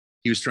like,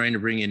 he was trying to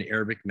bring in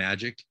Arabic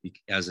magic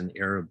as an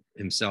Arab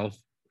himself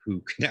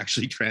who could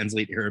actually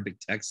translate Arabic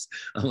texts.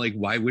 I'm like,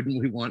 why wouldn't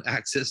we want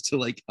access to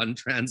like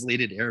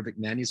untranslated Arabic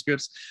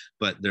manuscripts?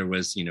 But there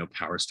was,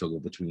 power struggle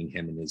between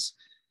him and his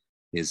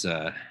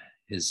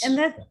and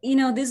that,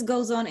 this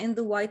goes on in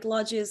the white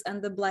lodges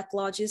and the black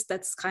lodges.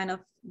 That's kind of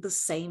the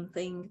same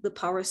thing. The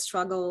power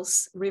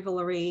struggles,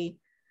 rivalry,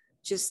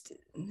 just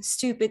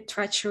stupid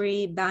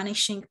treachery,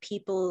 banishing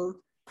people,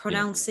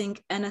 pronouncing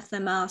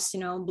anathemas,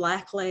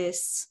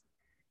 blacklists.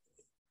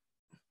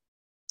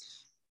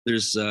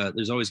 There's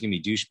always gonna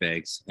be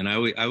douchebags, and I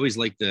always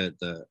like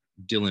the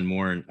Dylan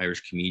Moore, an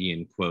Irish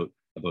comedian, quote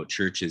about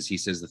churches. He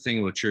says the thing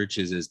about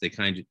churches is they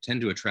kind of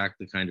tend to attract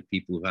the kind of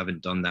people who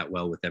haven't done that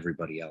well with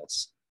everybody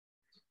else.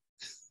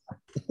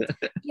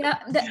 Yeah,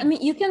 I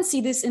mean, you can see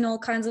this in all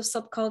kinds of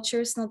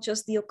subcultures, not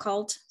just the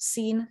occult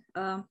scene.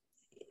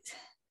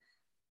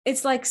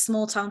 It's like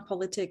small town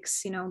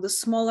politics, the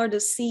smaller the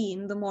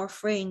scene, the more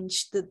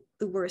fringe, the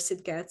worse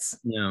it gets.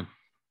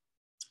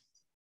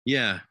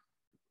 Yeah,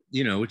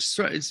 which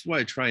is why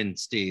I try and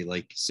stay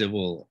like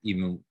civil,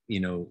 even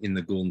in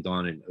the Golden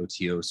Dawn and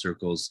OTO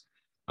circles.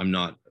 I'm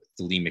not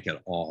thelemic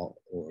at all.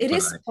 It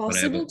is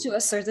possible to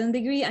a certain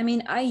degree. I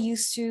mean, I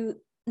used to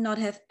not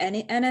have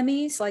any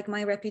enemies. Like,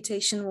 my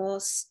reputation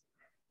was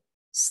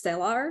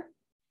stellar,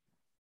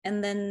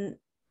 and then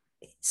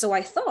so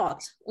I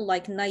thought,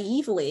 like,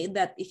 naively,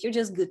 that if you're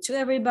just good to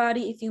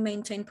everybody, if you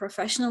maintain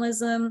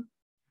professionalism,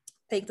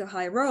 take the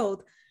high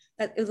road,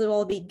 that it will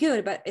all be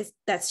good. But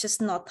that's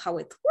just not how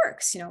it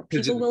works.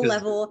 People will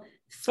level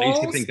false,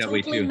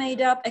 totally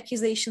made up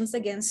accusations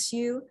against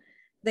you.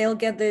 They'll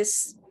get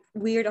this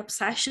weird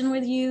obsession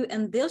with you,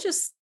 and they'll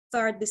just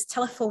start this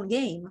telephone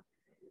game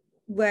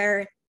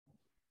where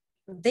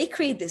they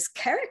create this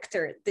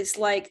character, this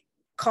like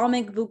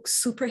comic book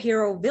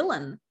superhero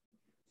villain.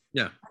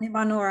 Yeah.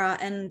 Anima, Noira,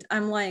 and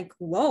I'm like,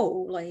 whoa,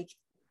 like,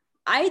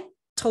 I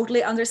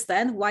totally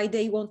understand why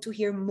they want to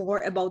hear more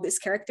about this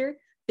character,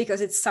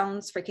 because it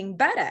sounds freaking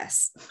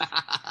badass.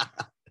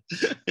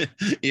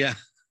 Yeah,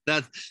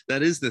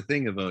 that is the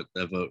thing about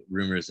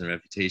rumors and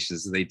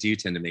reputations. They do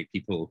tend to make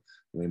people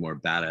way more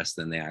badass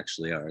than they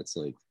actually are. It's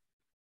like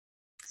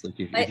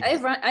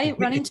I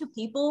run into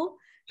people,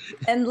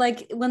 and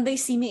like when they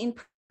see me in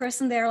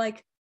person, they're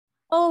like,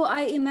 oh,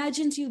 I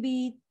imagined you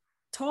be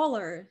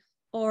taller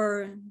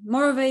or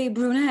more of a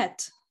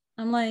brunette.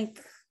 I'm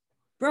like,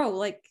 bro,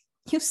 like,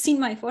 you've seen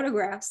my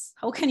photographs.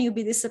 How can you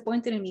be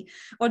disappointed in me?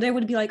 Or they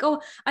would be like,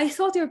 oh, I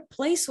thought your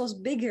place was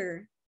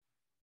bigger,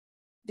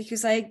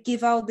 because I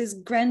give out this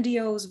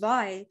grandiose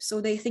vibe.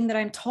 So they think that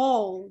I'm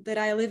tall, that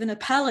I live in a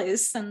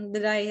palace, and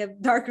that I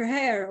have darker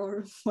hair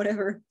or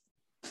whatever.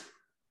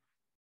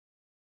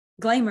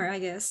 Glamour, I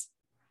guess.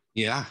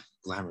 Yeah,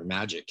 glamour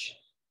magic.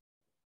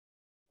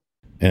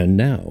 And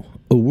now,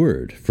 a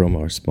word from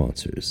our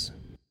sponsors.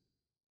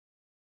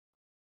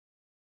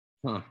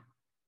 Huh.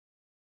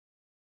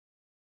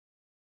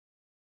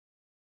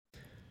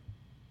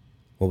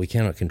 While we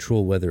cannot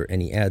control whether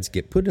any ads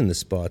get put in the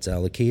spots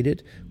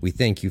allocated, we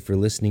thank you for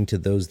listening to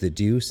those that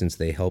do, since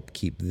they help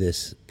keep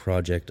this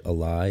project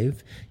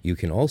alive. You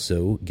can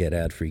also get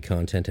ad-free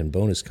content and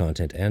bonus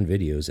content and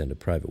videos and a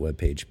private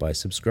webpage by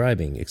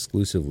subscribing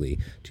exclusively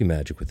to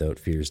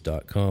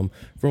magicwithoutfears.com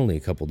for only a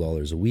couple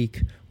dollars a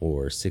week,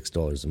 or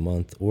 $6 a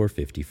month, or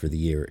 $50 for the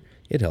year.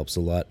 It helps a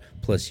lot,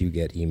 plus you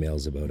get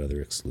emails about other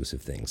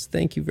exclusive things.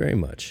 Thank you very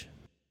much.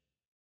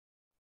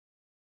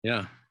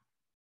 Yeah.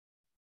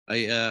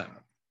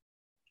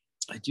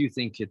 I do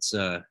think it's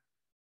a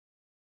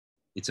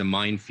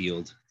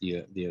minefield,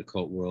 the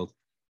occult world,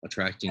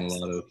 attracting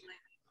Absolutely.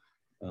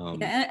 a lot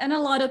of and a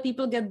lot of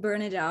people get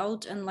burned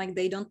out, and like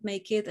they don't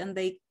make it and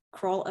they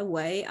crawl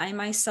away. I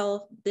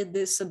myself did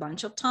this a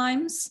bunch of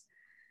times,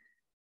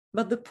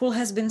 but the pull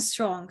has been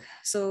strong.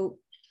 So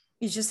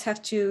you just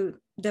have to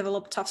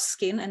develop tough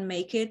skin and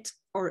make it,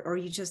 or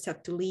you just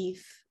have to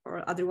leave,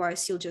 or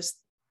otherwise you'll just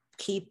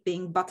keep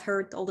being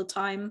butthurt all the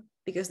time,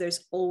 because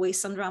there's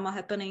always some drama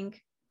happening.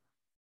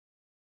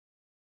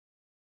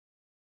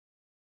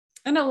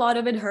 And a lot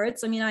of it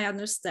hurts. I mean, I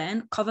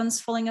understand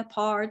covens falling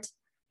apart.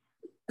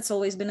 It's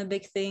always been a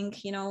big thing,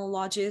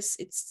 lodges.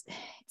 It's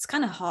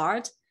kind of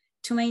hard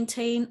to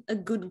maintain a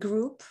good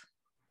group.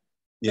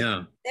 Yeah.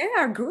 But there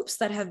are groups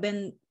that have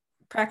been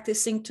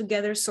practicing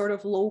together sort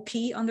of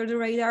low-key under the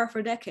radar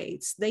for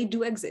decades. They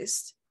do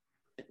exist.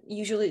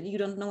 Usually you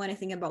don't know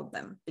anything about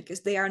them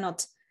because they are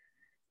not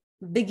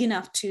big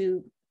enough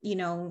to,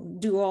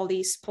 do all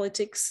these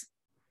politics.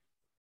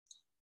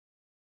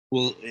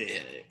 Well,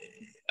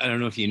 I don't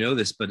know if you know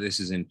this, but this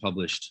is in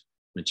published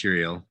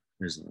material.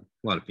 There's a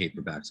lot of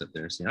paperbacks up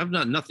there. So I've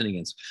nothing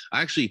against.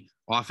 I'll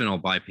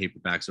buy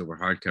paperbacks over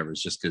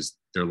hardcovers just because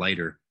they're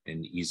lighter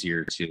and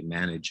easier to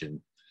manage, and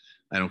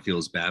I don't feel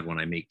as bad when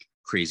I make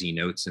crazy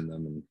notes in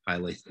them and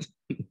highlight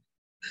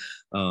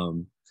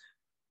them.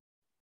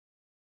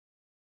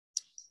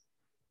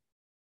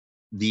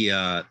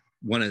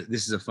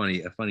 this is a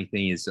funny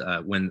thing is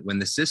when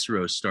the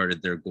Ciceros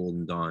started their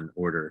Golden Dawn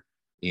order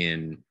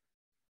in,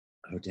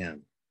 oh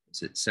damn,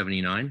 is it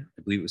 79?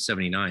 I believe it was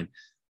 79.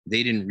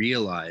 They didn't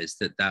realize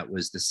that that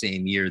was the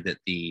same year that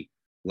the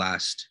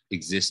last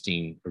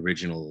existing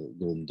original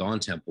Golden Dawn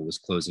temple was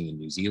closing in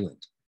New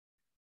Zealand.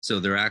 So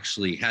they're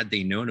actually, had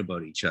they known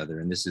about each other,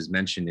 and this is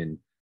mentioned in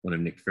one of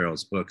Nick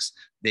Farrell's books,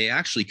 they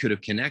actually could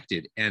have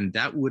connected, and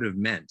that would have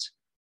meant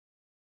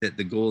that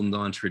the Golden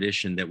Dawn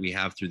tradition that we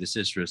have through the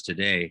Ciceros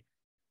today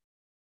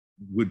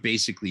would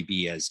basically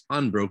be as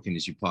unbroken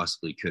as you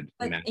possibly could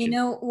imagine. You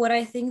know what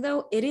I think,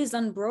 though? It is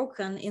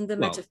unbroken in the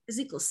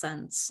metaphysical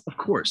sense. Of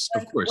course,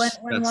 like of course.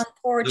 When one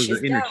torch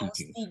is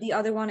doused, the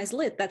other one is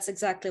lit. That's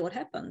exactly what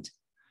happened.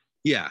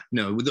 Yeah,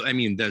 no, I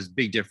mean, there's a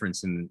big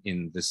difference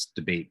in this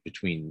debate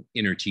between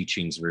inner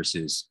teachings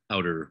versus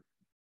outer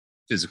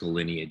physical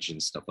lineage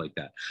and stuff like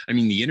that. I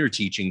mean, the inner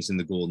teachings in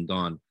the Golden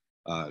Dawn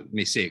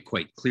may say it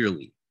quite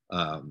clearly.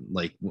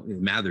 Like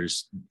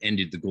Mathers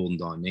ended the Golden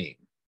Dawn name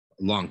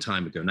a long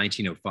time ago.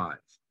 1905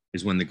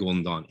 is when the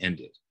Golden Dawn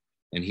ended,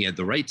 and he had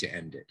the right to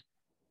end it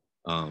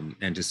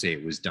and to say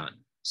it was done.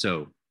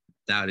 So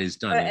that is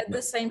done. But at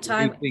the same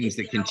time, things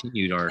that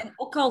continued are an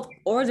occult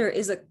order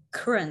is a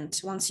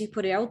current. Once you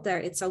put it out there,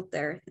 it's out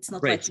there. It's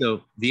not right. Like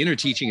so the inner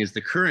teaching is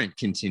the current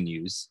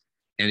continues,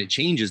 and it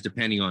changes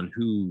depending on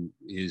who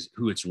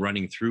it's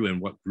running through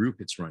and what group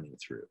it's running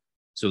through.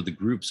 So the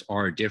groups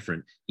are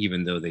different,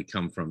 even though they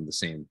come from the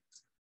same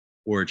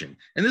origin.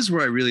 And this is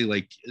where I really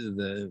like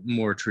the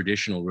more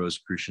traditional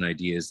Rosicrucian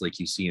ideas, like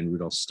you see in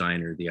Rudolf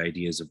Steiner, the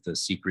ideas of the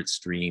secret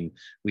stream.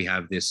 We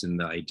have this in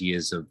the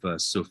ideas of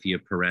Sophia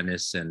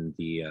Perennis and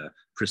the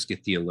Prisca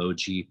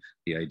Theology,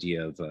 the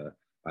idea of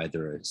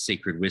either a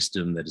sacred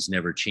wisdom that has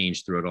never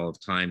changed throughout all of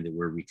time that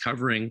we're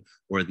recovering,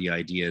 or the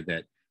idea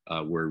that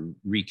we're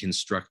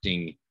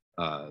reconstructing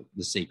the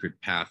sacred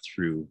path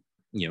through,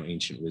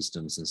 ancient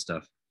wisdoms and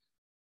stuff.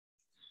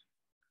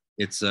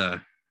 It's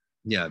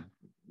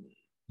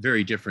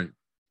very different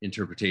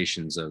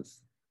interpretations of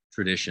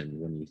tradition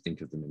when you think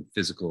of them in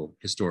physical,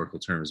 historical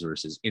terms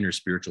versus inner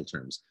spiritual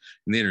terms.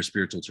 In the inner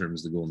spiritual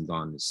terms, the Golden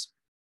Dawn is,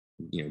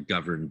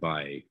 governed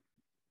by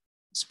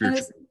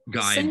spiritual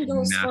guides,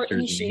 masters,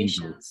 and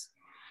angels,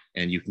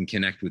 and you can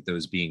connect with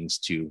those beings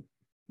to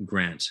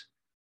connect.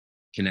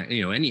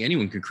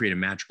 Anyone can create a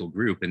magical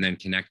group and then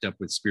connect up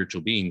with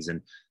spiritual beings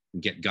and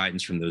get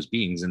guidance from those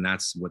beings, and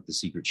that's what the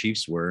secret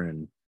chiefs were.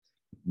 And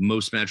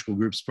most magical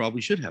groups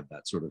probably should have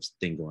that sort of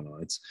thing going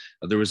on.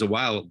 There was a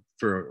while,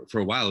 for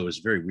a while, it was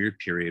a very weird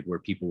period where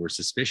people were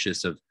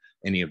suspicious of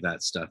any of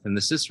that stuff. And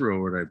the Cicero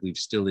order, I believe,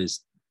 still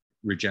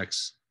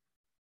rejects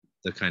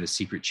the kind of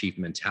secret chief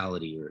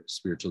mentality or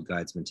spiritual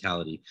guides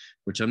mentality,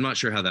 which I'm not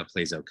sure how that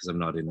plays out because I'm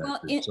not in that.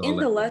 Well, in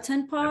the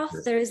Latin path,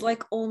 there is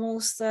like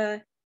almost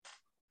a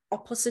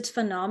opposite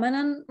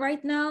phenomenon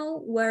right now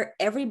where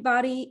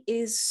everybody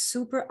is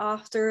super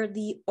after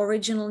the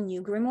original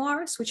new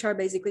grimoires, which are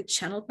basically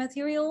channeled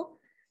material,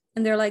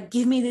 and they're like,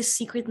 give me the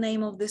secret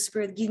name of the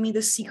spirit, give me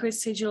the secret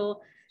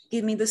sigil,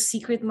 give me the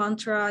secret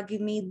mantra, give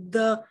me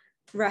the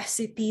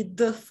recipe,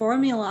 the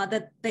formula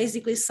that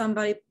basically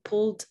somebody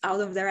pulled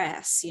out of their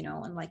ass,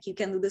 and like you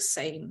can do the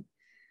same.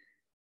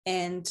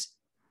 And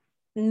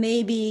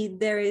maybe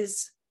there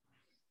is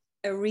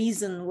a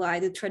reason why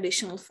the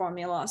traditional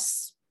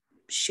formulas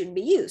should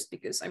be used,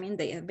 because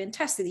they have been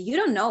tested. You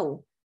don't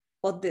know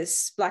what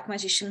this black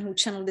magician who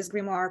channeled this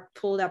grimoire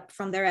pulled up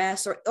from their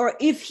ass, or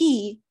if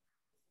he,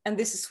 and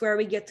this is where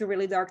we get to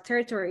really dark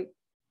territory,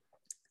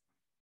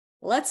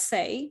 let's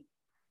say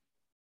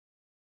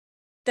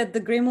that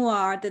the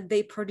grimoire that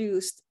they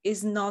produced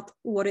is not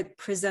what it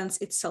presents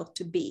itself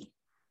to be.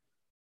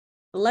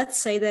 Let's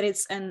say that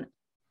it's an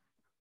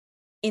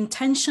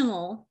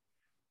intentional,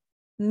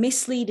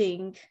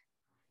 misleading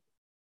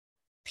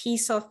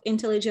piece of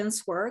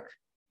intelligence work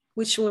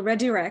which will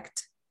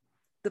redirect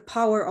the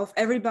power of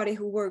everybody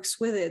who works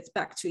with it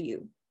back to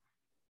you.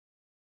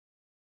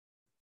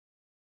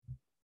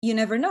 You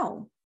never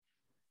know.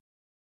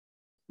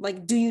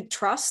 Like, do you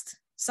trust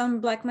some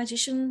black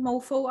magician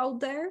mofo out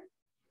there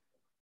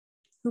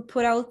who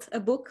put out a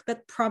book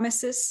that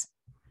promises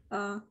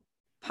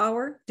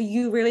power? Do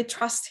you really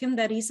trust him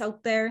that he's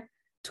out there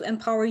to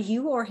empower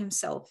you or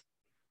himself?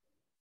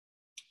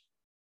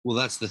 Well,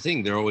 that's the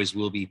thing. There always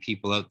will be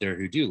people out there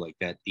who do, like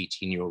that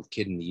 18-year-old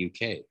kid in the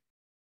UK.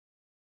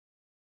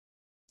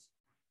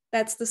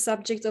 That's the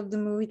subject of the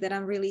movie that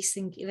I'm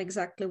releasing in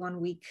exactly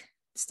 1 week.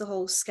 It's the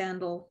whole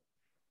scandal.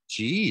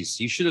 Jeez,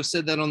 you should have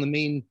said that on the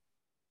main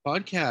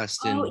podcast.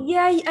 Oh,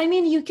 yeah.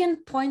 You can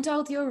point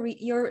out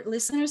your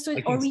listeners to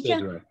it,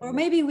 or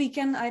maybe we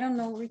can, I don't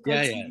know.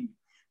 Yeah.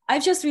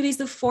 I've just released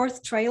the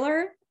 4th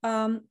trailer,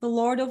 The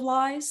Lord of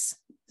Lies,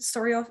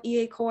 story of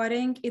E.A.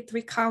 Koetting. It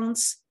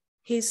recounts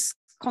his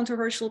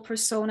controversial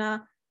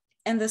persona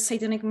and the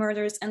satanic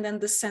murders, and then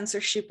the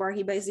censorship where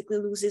he basically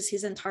loses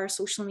his entire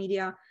social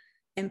media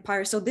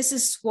empire. So this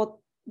is what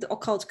the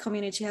occult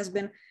community has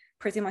been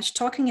pretty much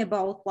talking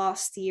about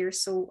last year.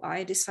 So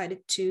I decided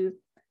to,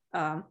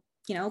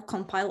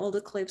 compile all the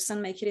clips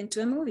and make it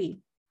into a movie.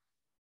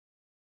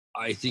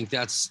 I think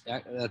that's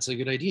a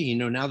good idea. You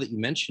know, now that you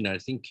mention it, I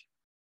think,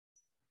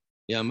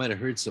 yeah, I might have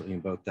heard something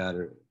about that,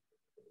 or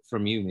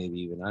from you maybe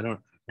even. I don't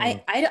know.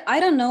 I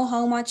don't know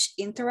how much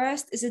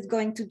interest is it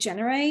going to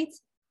generate,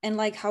 and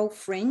like how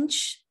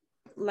fringe,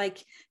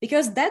 like,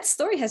 because that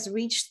story has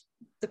reached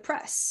the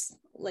press.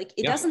 Like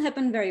it doesn't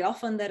happen very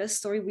often that a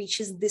story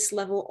reaches this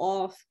level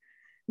of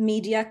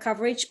media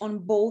coverage on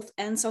both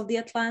ends of the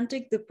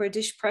Atlantic. The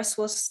British press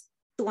was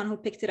the one who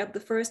picked it up the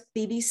first,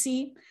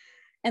 BBC,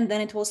 and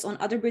then it was on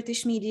other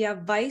British media.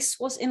 Vice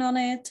was in on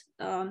it,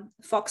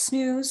 Fox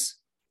News.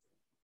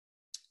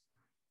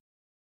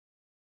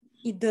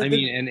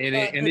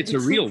 It's a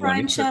real crime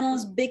one.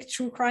 channels, big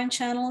true crime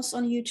channels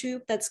on YouTube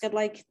that's got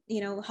like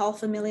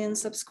 500,000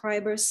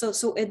 subscribers.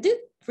 So it did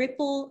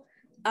ripple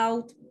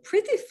out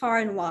pretty far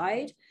and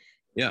wide.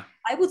 Yeah,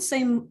 I would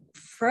say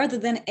further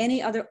than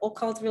any other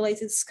occult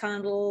related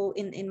scandal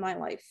in my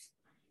life.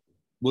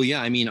 Well,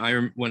 yeah, I mean,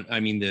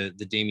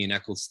 the Damien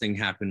Eccles thing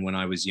happened when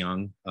I was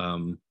young,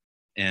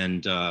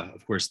 and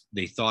of course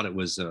they thought it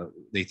was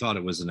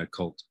an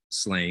occult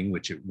slaying,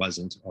 which it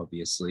wasn't,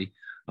 obviously.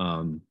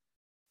 And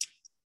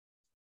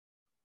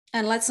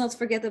let's not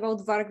forget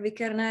about Varg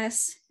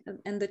Vikernes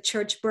and the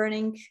church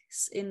burning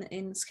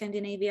in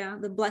Scandinavia,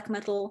 the black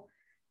metal,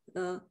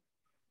 the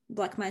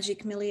black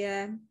magic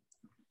milieu.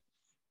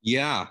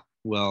 Yeah,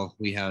 well,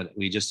 we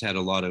just had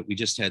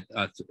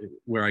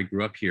where I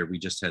grew up here, we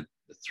just had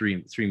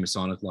three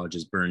Masonic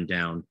lodges burned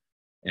down,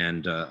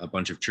 and a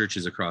bunch of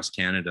churches across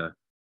Canada.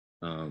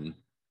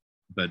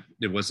 But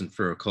it wasn't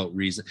for occult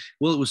reason.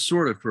 Well, it was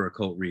sort of for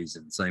occult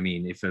reasons. I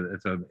mean, if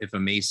a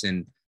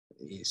Mason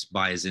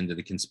buys into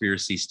the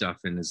conspiracy stuff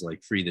and is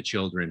like, free the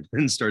children,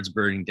 and starts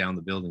burning down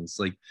the buildings,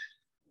 like,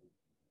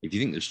 if you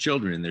think there's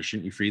children in there,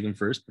 shouldn't you free them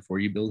first before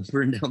you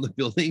burn down the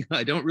building?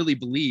 I don't really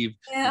believe.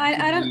 Yeah,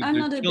 I'm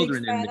not a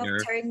big fan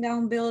of tearing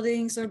down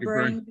buildings or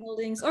burning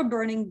buildings or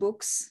burning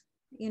books,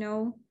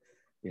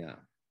 Yeah.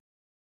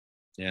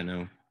 Yeah,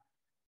 no.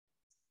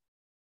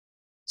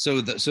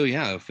 So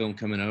yeah, a film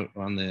coming out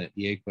on the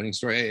EA Koetting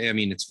story. I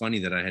mean, it's funny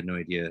that I had no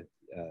idea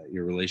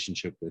your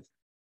relationship with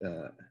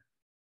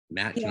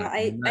Matt. Yeah,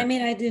 I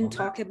mean, I didn't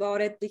talk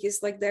about it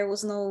because like there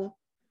was no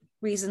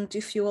reason to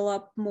fuel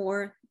up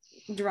more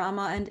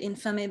drama and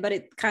infamy, but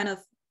it kind of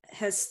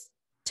has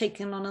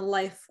taken on a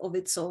life of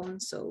its own.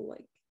 So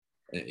like,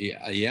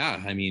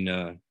 yeah. I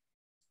mean,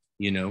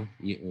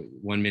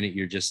 1 minute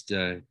you're just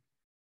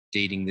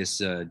dating this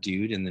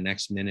dude, and the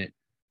next minute,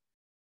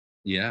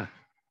 yeah.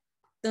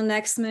 The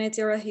next minute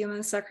you're a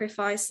human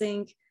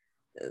sacrificing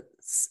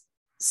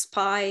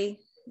spy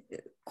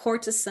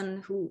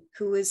courtesan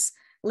who is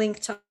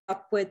linked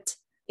up with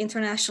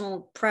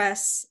international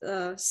press,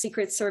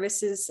 secret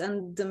services,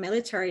 and the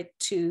military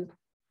to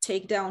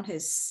take down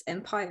his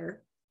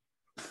empire.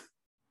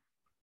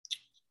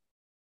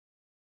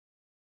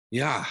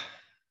 Yeah.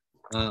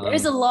 There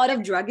is a lot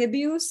of drug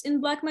abuse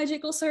in black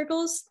magical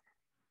circles,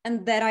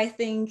 and that I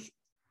think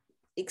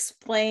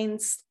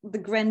explains the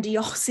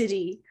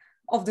grandiosity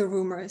of the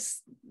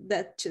rumors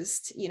that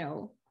just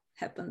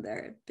happened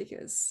there,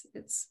 because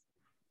it's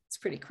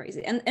pretty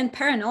crazy. And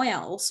paranoia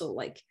also,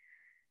 like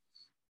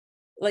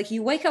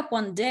you wake up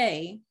one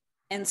day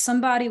and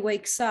somebody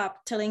wakes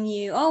up telling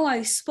you, oh,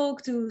 I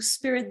spoke to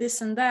spirit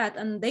this and that,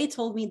 and they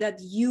told me that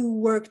you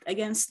worked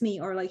against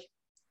me, or like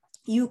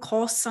you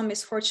caused some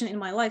misfortune in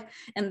my life,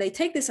 and they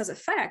take this as a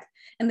fact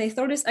and they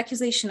throw this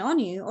accusation on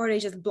you, or they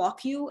just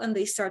block you and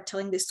they start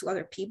telling this to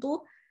other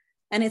people,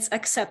 and it's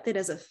accepted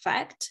as a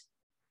fact,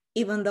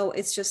 even though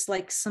it's just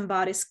like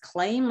somebody's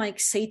claim, like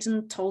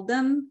Satan told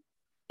them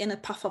in a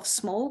puff of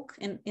smoke,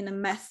 in a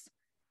meth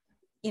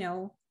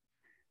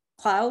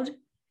cloud.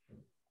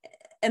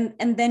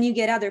 And then you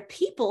get other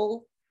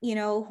people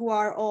who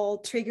are all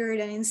triggered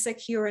and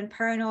insecure and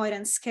paranoid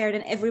and scared,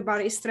 and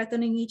everybody's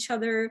threatening each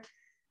other.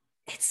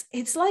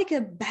 It's like a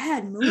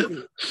bad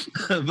movie.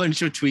 A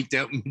bunch of tweaked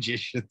out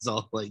magicians,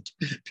 all like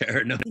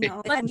paranoid.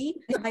 Like me,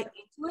 I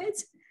into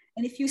it,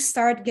 and if you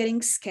start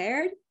getting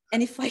scared,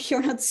 and if like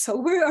you're not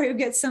sober or you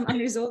get some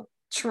unresolved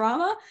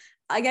trauma,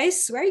 I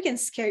swear you can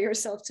scare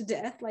yourself to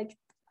death. Like,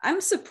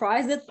 I'm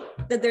surprised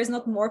that there's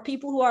not more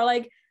people who are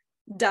like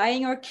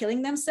dying or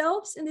killing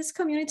themselves in this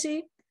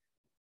community.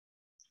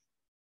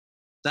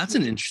 That's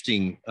an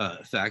interesting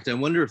fact. I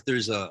wonder if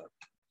there's I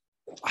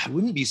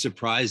wouldn't be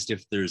surprised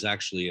if there's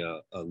actually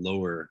a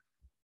lower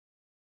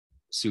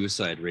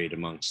suicide rate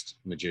amongst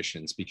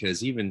magicians,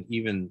 because even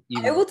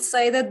I would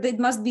say that it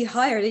must be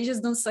higher. They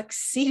just don't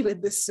succeed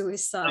with the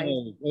suicide.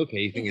 Oh, okay.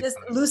 You think it's just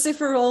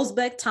Lucifer rolls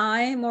back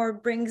time or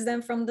brings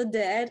them from the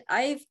dead.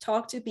 I've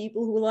talked to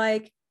people who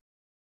like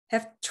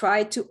have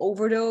tried to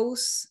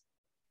overdose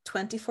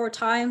 24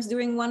 times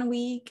during 1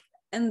 week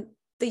and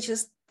they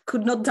just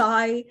could not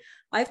die.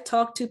 I've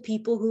talked to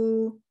people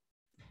who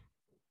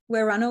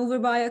were run over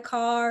by a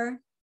car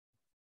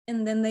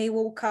and then they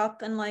woke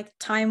up and like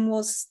time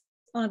was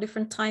on a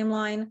different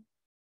timeline.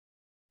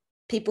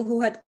 People who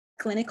had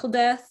clinical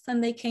death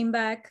and they came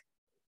back.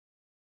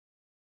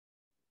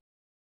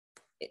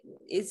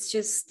 It's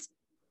just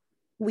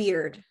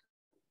weird.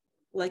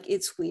 Like,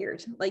 it's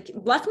weird. Like,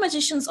 black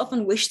magicians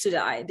often wish to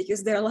die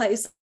because their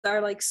lives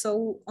are like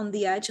so on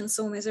the edge and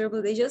so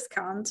miserable, they just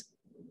can't.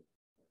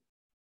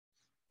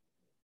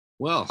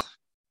 Well,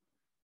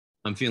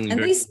 I'm feeling And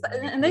very...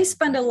 they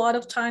spend a lot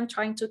of time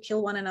trying to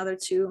kill one another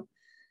too,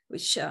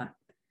 which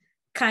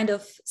kind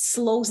of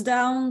slows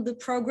down the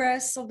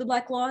progress of the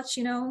Black Lodge,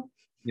 you know?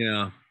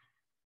 Yeah.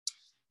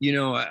 You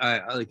know,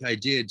 I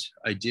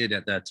did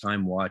at that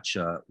time watch,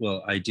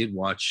 I did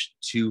watch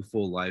 2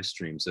 full live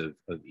streams of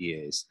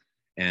EA's,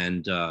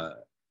 and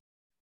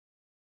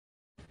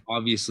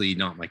obviously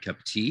not my cup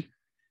of tea.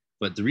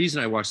 But the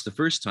reason I watched the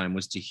first time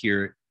was to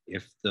hear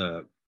if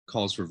the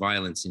calls for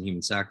violence and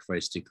human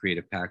sacrifice to create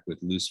a pact with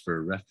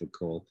Lucifer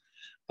Reficol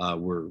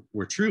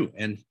were true.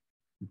 And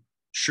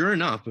sure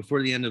enough,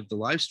 before the end of the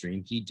live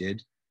stream, he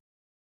did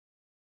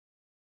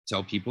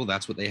tell people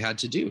that's what they had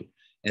to do.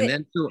 And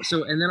then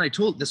I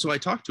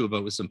talked to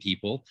about with some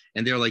people,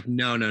 and they're like,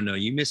 no,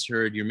 you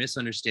misheard, you're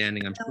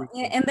misunderstanding. I'm sure.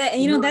 Yeah, and that,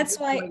 you know, that's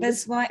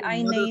why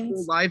I named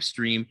live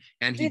stream,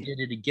 and he did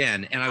it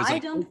again. And I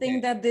don't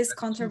think that this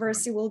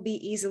controversy will be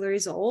easily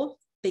resolved,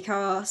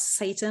 because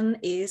Satan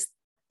is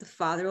the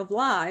father of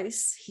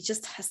lies. He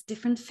just has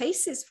different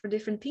faces for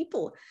different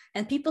people,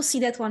 and people see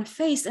that one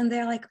face and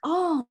they're like,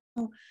 oh,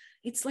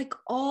 it's like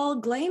all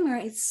glamour,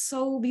 it's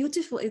so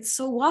beautiful, it's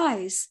so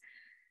wise.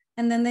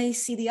 And then they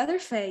see the other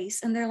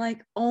face and they're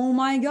like, oh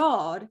my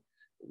God,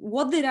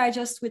 what did I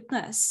just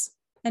witness?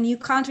 And you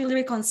can't really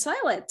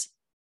reconcile it,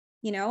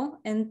 you know?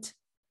 And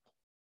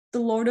the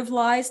Lord of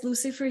Lies,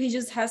 Lucifer, he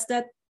just has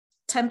that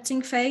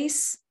tempting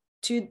face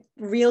to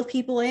reel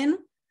people in.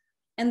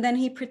 And then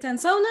he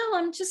pretends, oh no,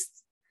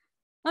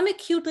 I'm a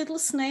cute little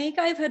snake.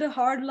 I've had a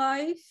hard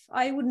life.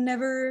 I would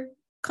never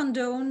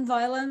condone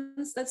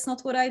violence. That's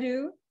not what I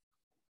do.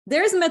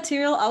 There's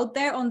material out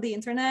there on the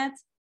internet.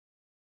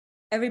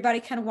 Everybody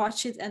can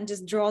watch it and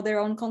just draw their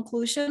own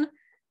conclusion.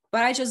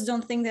 But I just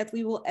don't think that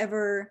we will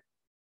ever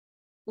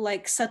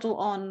like settle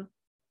on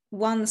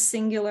one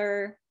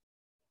singular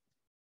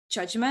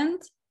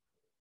judgment,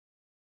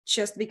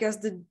 just because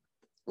the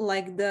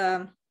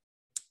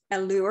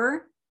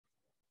allure,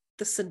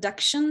 the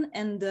seduction,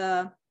 and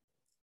the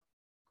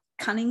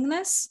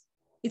cunningness,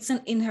 it's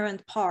an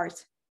inherent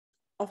part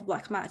of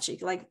black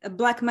magic. Like, a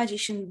black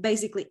magician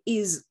basically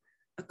is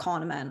a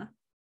con man,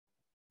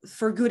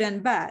 for good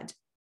and bad.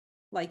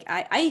 Like,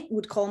 I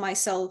would call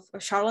myself a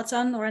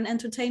charlatan or an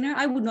entertainer.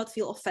 I would not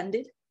feel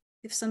offended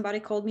if somebody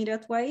called me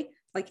that way.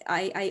 Like,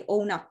 I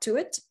own up to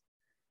it.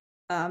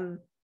 Yeah,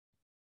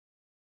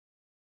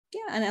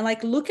 and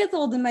like, look at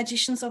all the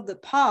magicians of the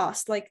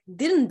past. Like,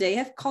 didn't they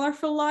have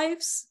colorful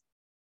lives?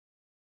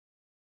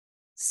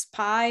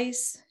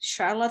 Spies,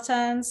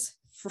 charlatans,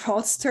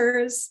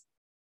 fraudsters.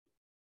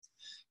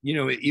 You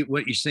know,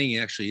 what you're saying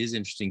actually is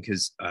interesting,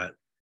 because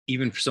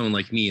even for someone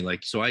like me,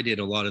 like, so I did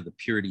a lot of the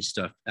purity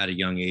stuff at a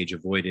young age,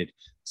 avoided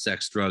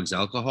sex, drugs,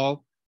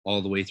 alcohol,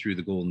 all the way through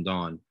the Golden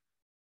Dawn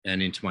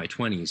and into my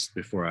 20s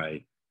before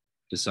I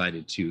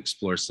decided to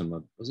explore some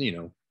of, you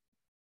know,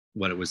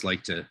 what it was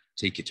like to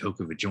take a toke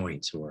of a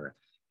joint or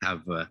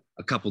have a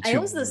couple. I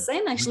was the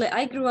same, actually.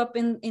 I grew up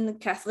in a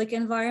Catholic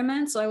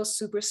environment, so I was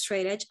super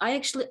straight edge. I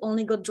actually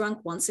only got drunk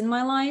once in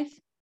my life.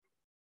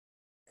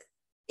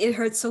 It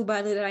hurt so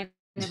badly that I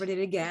never did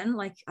it again.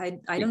 Like, I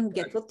don't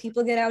get what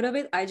people get out of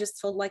it. I just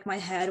felt like my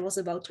head was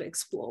about to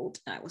explode.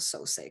 I was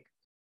so sick.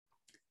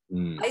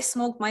 I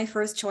smoked my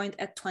first joint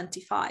at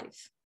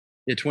 25.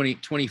 Yeah,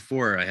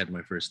 24, I had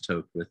my first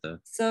toke with a...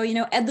 So, you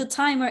know, at the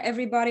time where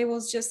everybody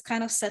was just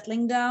kind of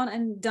settling down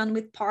and done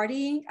with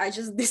partying, I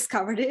just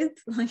discovered it.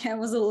 Like, I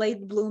was a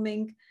late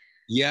blooming.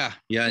 Yeah.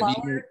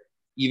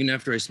 Even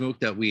after I smoked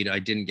that weed, I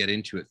didn't get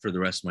into it for the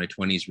rest of my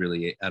 20s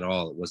really at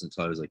all. It wasn't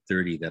until I was like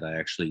 30 that I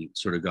actually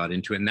sort of got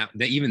into it. And that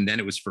even then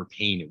it was for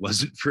pain. It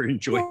wasn't for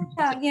enjoyment.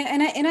 Yeah.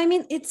 And I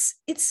mean,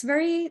 it's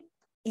very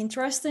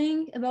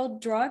interesting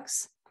about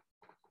drugs.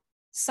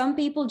 Some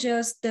people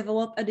just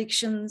develop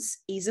addictions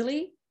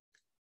easily.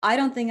 I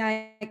don't think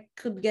I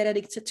could get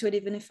addicted to it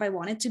even if I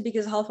wanted to,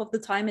 because half of the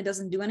time it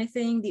doesn't do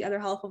anything. The other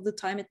half of the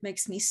time it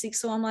makes me sick.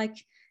 So I'm like,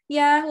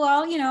 yeah,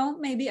 well, you know,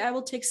 maybe I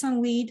will take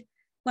some weed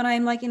when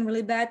I'm like in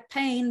really bad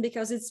pain,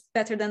 because it's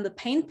better than the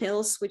pain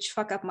pills, which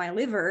fuck up my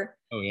liver.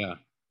 Oh yeah.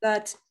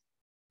 But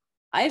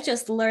I've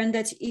just learned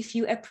that if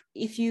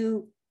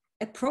you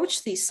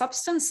approach these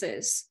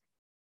substances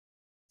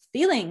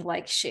feeling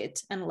like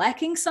shit and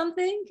lacking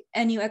something,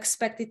 and you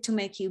expect it to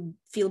make you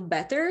feel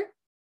better,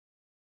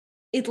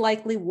 it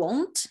likely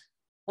won't,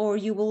 or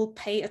you will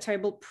pay a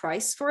terrible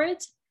price for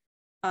it.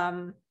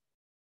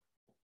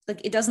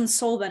 Like, it doesn't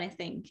solve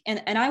anything.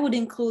 And I would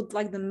include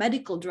like the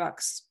medical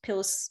drugs,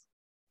 pills,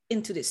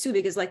 into this too,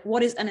 because like,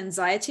 what is an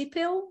anxiety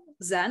pill?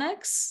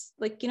 Xanax?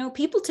 Like, you know,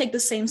 people take the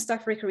same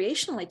stuff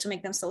recreationally to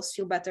make themselves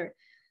feel better,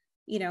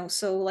 you know.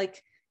 So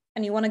like,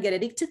 and you want to get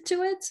addicted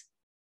to it?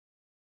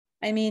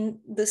 I mean,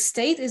 the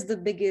state is the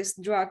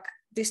biggest drug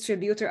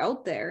distributor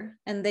out there,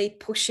 and they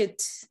push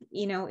it,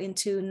 you know,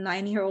 into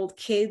 9-year-old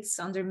kids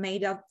under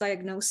made up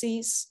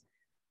diagnoses.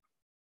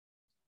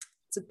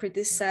 It's a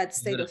pretty sad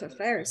state of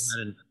affairs.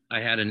 I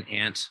had an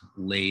aunt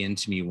lay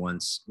into me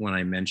once when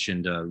I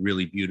mentioned a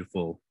really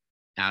beautiful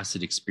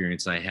acid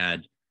experience I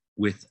had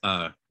with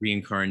a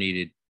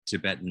reincarnated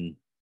Tibetan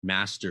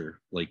master,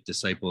 like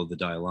disciple of the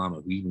Dalai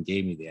Lama, who even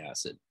gave me the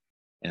acid.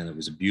 And it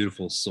was a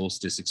beautiful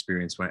solstice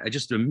experience. I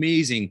just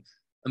amazing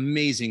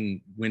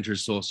winter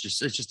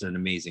solstice. It's just an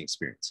amazing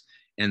experience.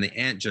 And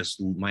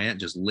my aunt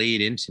just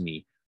laid into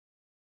me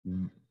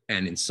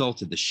and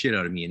insulted the shit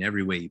out of me in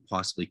every way you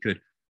possibly could.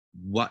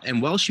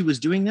 And while she was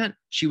doing that,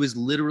 she was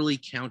literally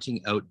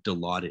counting out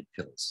Dilaudid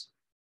pills.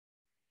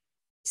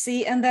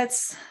 See, and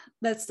that's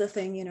the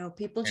thing, you know,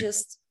 people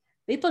just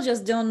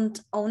don't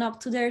own up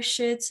to their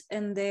shit,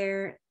 and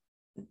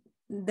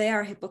they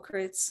are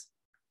hypocrites.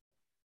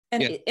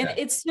 And,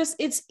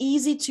 it's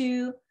easy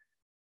to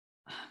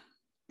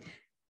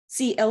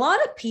see. A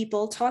lot of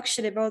people talk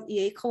shit about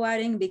EA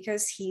Koetting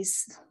because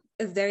he's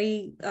a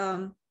very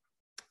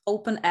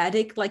open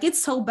addict. Like,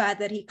 it's so bad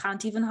that he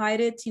can't even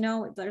hide it, you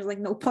know. There's like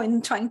no point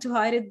in trying to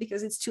hide it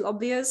because it's too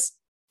obvious.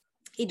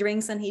 He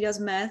drinks and he does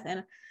meth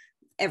and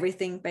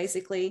everything,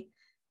 basically.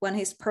 When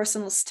his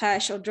personal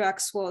stash of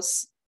drugs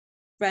was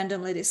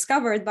randomly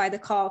discovered by the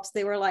cops,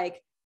 they were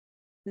like,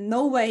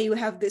 no way you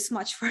have this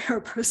much for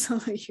your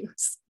personal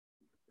use.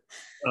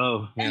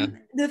 Oh, yeah. And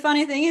the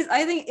funny thing is,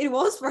 I think it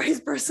was for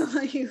his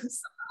personal use.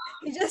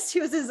 He just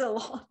uses a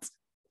lot.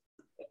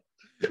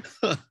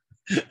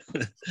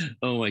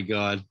 Oh my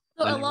God.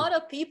 So a lot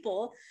of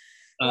people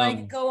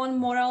like go on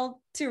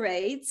moral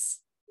tirades,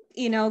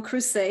 you know,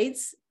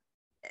 crusades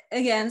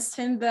against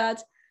him.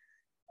 But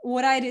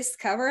what I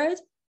discovered,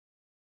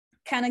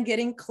 kind of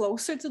getting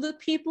closer to the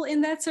people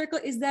in that circle,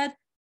 is that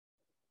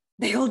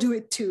they all do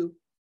it too.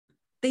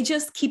 They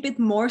just keep it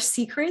more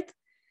secret,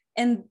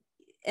 and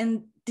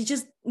they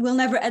just will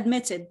never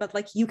admit it, but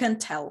like you can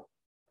tell,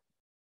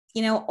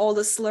 you know, all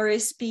the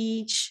slurry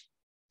speech,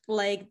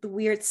 like the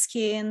weird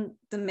skin,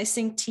 the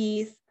missing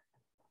teeth.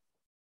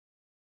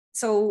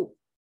 So,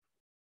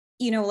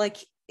 you know, like,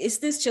 is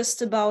this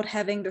just about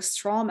having the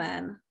straw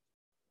man?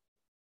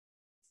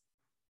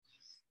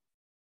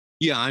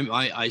 Yeah,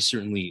 I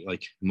certainly,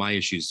 like, my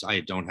issues, I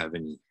don't have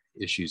any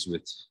issues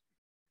with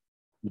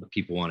what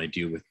people want to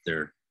do with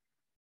their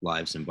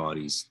lives and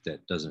bodies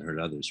that doesn't hurt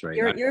others, right?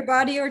 Your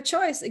body, your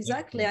choice.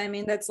 Exactly. I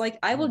mean, that's like,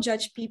 I will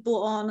judge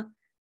people on,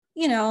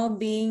 you know,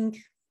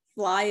 being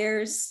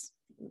liars,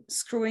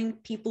 screwing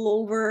people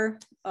over,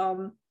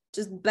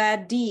 just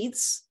bad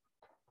deeds,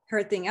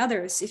 hurting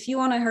others. If you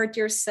want to hurt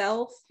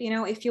yourself, you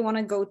know, if you want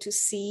to go to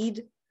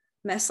seed,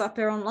 mess up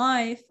your own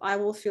life, I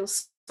will feel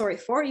sorry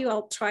for you.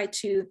 I'll try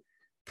to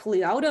pull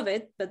you out of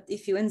it. But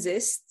if you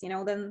insist, you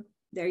know, then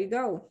there you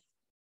go.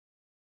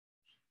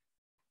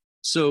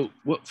 So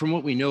from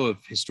what we know of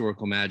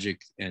historical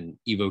magic and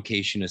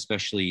evocation,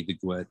 especially the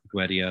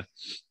Goetia,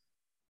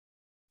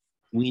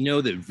 we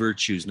know that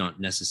virtue is not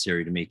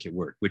necessary to make it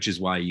work, which is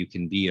why you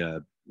can be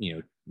a, you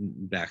know,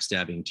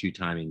 backstabbing,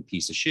 two-timing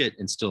piece of shit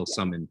and still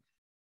summon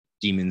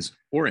demons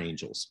or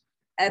angels.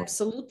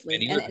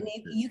 Absolutely. And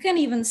you can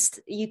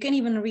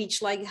even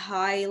reach like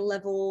high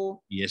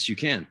level. Yes, you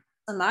can.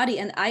 Samadhi.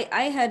 And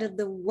I had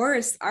the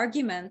worst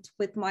argument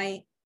with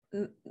my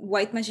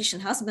white magician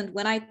husband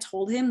when I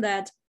told him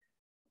that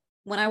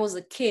when I was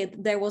a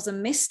kid, there was a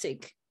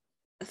mystic,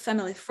 a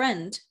family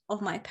friend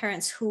of my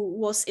parents, who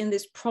was in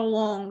this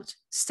prolonged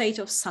state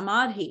of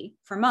samadhi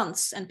for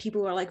months. And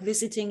people were like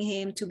visiting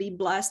him to be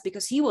blessed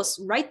because he was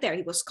right there.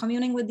 He was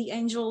communing with the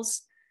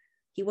angels.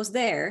 He was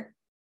there.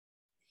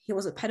 He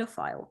was a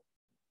pedophile.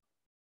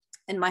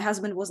 And my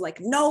husband was like,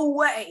 no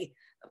way,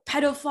 a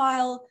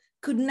pedophile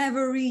could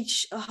never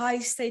reach a high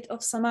state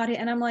of samadhi.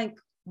 And I'm like,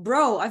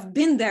 bro, I've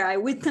been there. I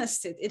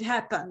witnessed it. It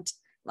happened.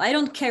 I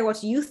don't care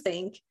what you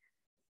think.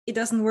 It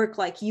doesn't work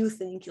like you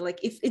think. Like,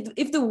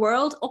 if the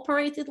world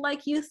operated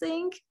like you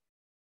think,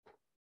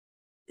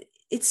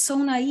 it's so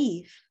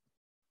naive.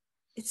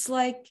 It's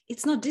like,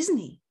 it's not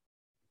Disney.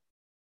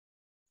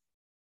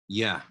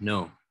 Yeah,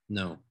 no.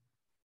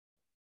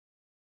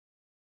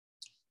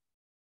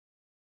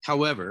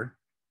 However,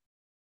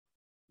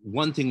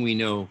 one thing we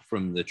know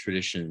from the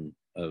tradition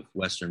of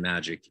Western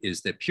magic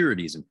is that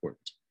purity is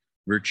important.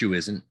 Virtue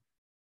isn't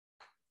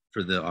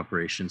for the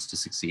operations to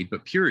succeed,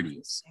 but purity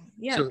is.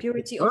 Yeah, so,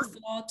 purity of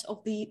thought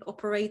of the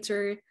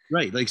operator.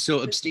 Right, like, so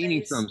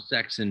abstaining from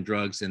sex and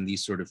drugs and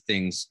these sort of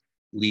things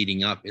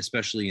leading up,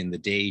 especially in the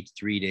day,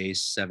 3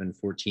 days, 7,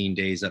 14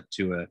 days up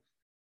to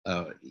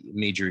a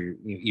major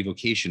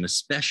evocation,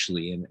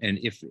 especially, and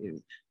if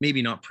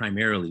maybe not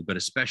primarily, but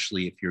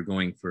especially if you're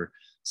going for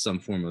some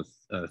form of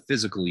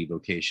physical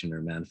evocation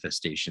or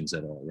manifestations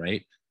at all,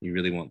 right? You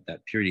really want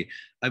that purity.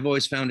 I've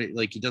always found it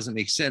like it doesn't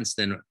make sense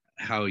then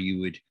how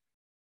you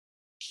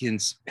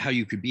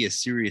could be a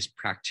serious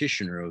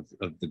practitioner of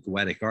the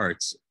Goetic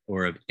arts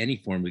or of any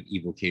form of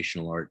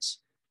evocational arts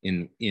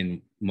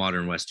in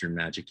modern Western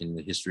magic, in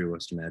the history of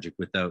Western magic,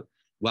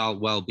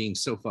 while being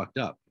so fucked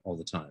up all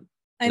the time.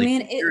 I mean,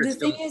 the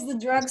thing is, the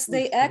drugs,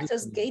 they act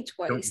as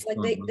gateways.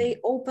 Like, they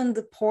open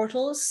the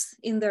portals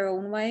in their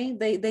own way.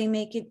 They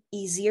make it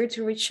easier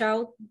to reach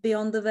out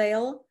beyond the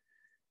veil.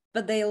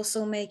 but they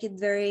also make it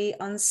very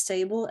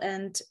unstable,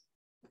 and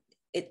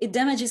it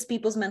damages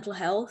people's mental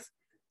health.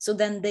 So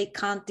then they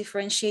can't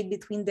differentiate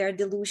between their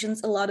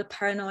delusions. A lot of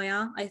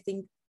paranoia. I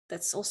think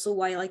that's also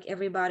why like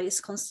everybody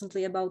is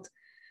constantly about,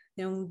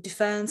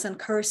 defense and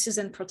curses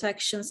and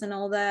protections and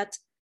all that.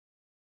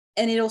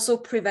 And it also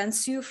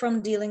prevents you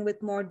from dealing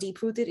with more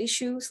deep-rooted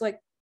issues like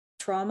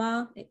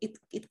trauma.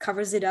 It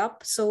covers it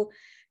up. So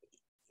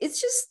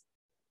it's just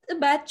a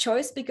bad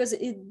choice because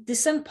it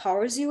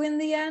disempowers you in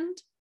the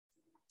end.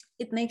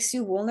 It makes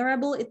you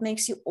vulnerable. It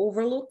makes you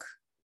overlook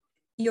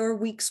your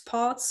weak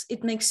spots.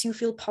 It makes you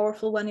feel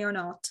powerful when you're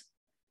not.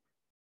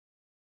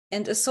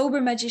 And a sober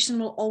magician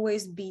will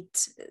always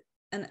beat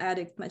an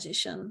addict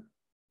magician.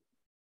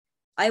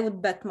 I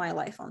would bet my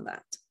life on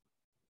that.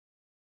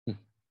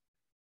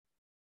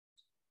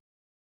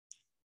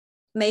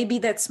 Maybe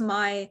that's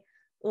my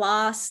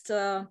last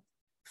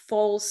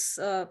false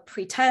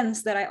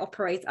pretense that I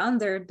operate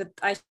under, but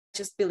I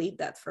just believe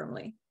that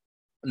firmly.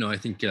 No, I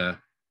think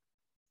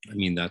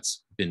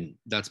that's been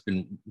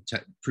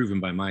proven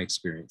by my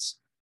experience.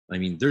 I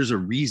mean, there's a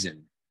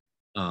reason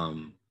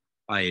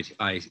I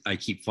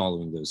keep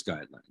following those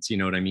guidelines. You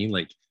know what I mean?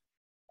 Like,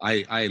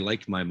 I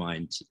like my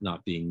mind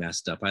not being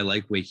messed up. I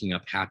like waking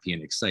up happy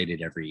and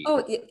excited every.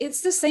 Oh,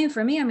 it's the same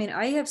for me. I mean,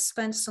 I have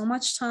spent so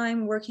much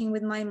time working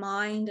with my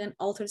mind and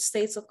altered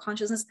states of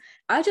consciousness.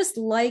 I just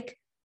like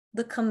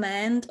the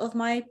command of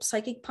my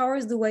psychic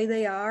powers the way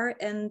they are,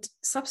 and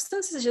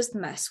substances just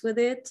mess with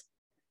it,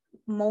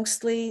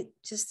 mostly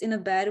just in a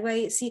bad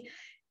way. See,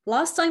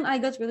 last time I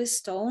got really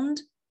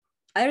stoned,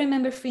 I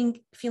remember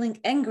feeling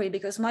angry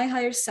because my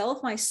higher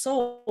self, my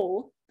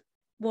soul,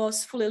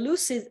 was fully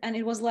lucid, and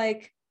it was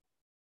like,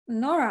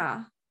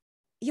 Noira,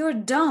 you're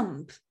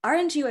dumb.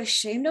 Aren't you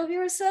ashamed of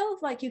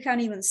yourself? Like, you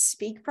can't even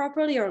speak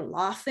properly. You're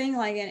laughing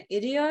like an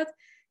idiot.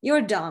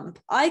 You're dumb.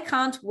 I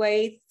can't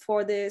wait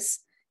for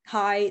this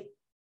high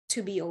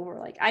to be over.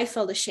 Like, I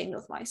felt ashamed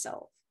of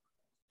myself.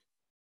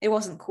 It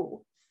wasn't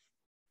cool.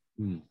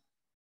 You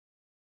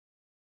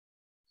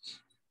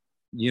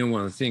know,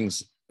 one of the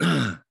things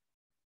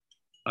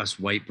us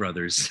white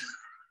brothers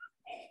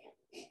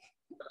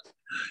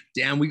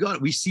damn,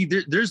 we see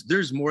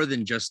there's more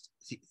than just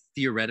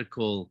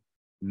theoretical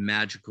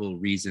magical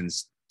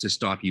reasons to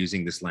stop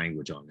using this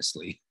language,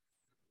 honestly.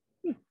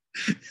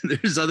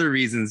 There's other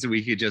reasons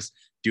we could just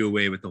do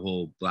away with the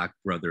whole black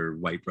brother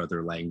white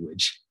brother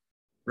language,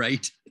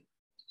 right?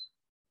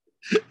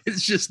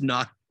 It's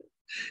not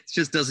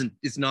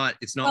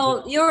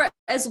Well, you're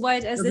as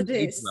white as it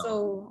is,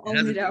 so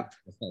own it up.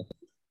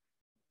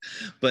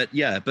 But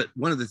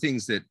one of the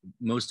things that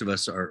most of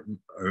us are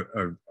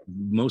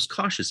most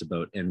cautious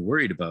about and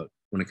worried about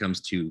when it comes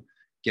to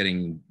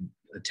getting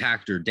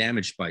attacked or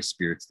damaged by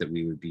spirits that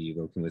we would be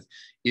working with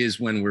is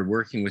when we're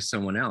working with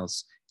someone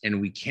else and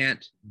we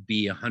can't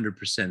be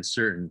 100%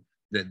 certain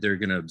that they're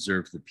going to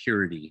observe the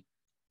purity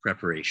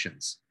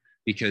preparations,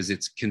 because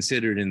it's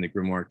considered in the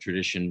grimoire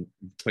tradition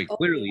quite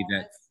clearly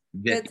that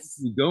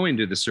you go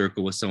into the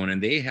circle with someone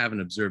and they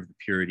haven't observed the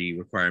purity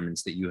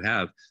requirements that you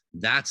have.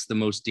 That's the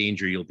most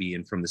danger you'll be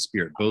in from the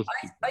spirit.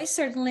 I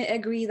certainly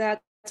agree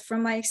that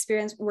from my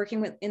experience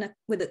working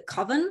with a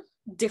coven,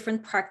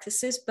 different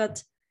practices,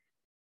 but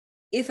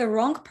if a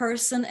wrong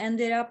person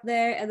ended up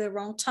there at the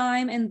wrong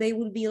time and they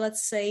would be,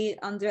 let's say,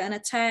 under an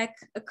attack,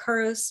 a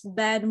curse,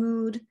 bad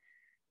mood,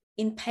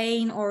 in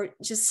pain, or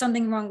just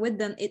something wrong with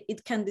them,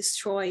 it can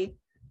destroy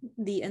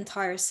the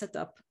entire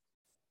setup.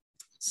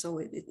 So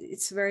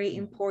it's very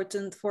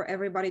important for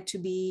everybody to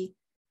be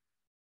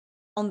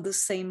on the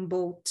same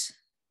boat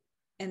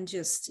and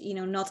just,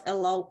 not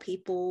allow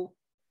people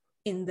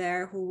in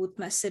there who would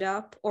mess it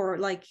up, or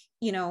like,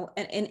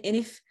 and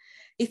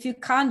if you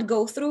can't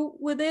go through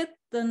with it,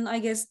 then I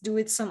guess do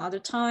it some other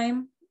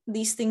time.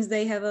 These things,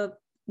 they have a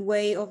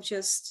way of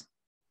just,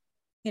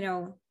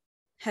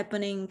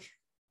 happening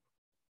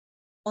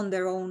on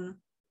their own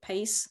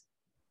pace.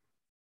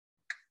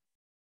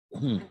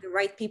 And the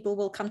right people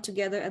will come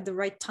together at the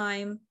right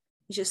time.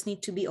 You just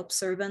need to be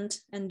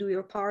observant and do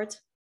your part.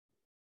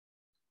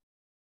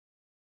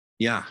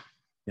 Yeah.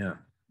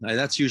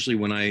 That's usually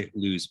when I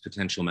lose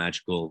potential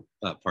magical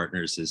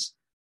partners, is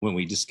when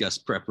we discuss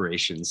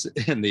preparations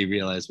and they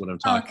realize what I'm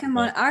talking come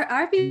about. On,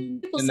 are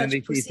people and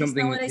such pussies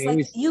nowadays?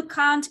 Like, you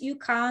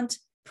can't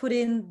put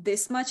in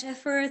this much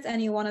effort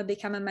and you want to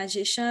become a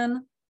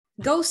magician?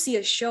 Go see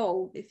a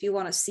show if you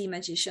want to see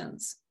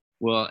magicians.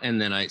 Well,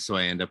 and then I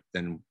end up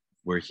then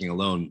working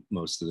alone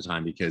most of the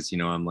time, because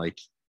I'm like,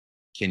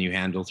 can you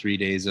handle 3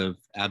 days of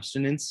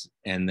abstinence?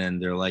 And then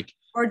they're like,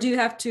 or do you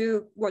have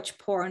to watch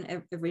porn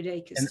every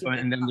day?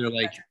 And then they're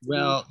like,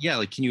 well, yeah,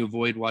 like, can you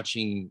avoid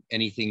watching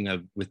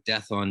anything with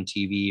death on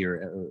TV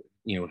or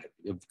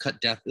cut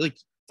death? Like,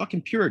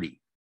 fucking purity,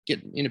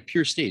 get in a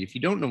pure state. If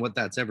you don't know what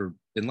that's ever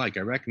been like,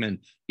 I recommend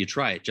you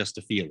try it just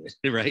to feel it,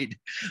 right?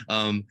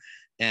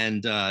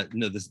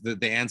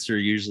 The answer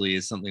usually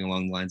is something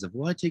along the lines of,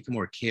 well, I take a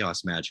more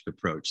chaos magic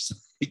approach. So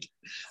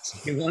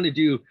You want to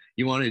do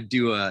you want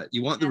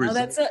the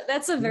results.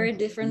 That's a very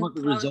different want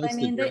the path. I results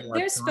mean, very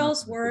their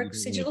spells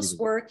electronically, but you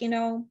work, don't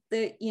want to do sigils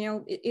the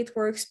work, it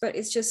works, but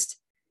it's just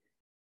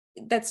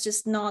that's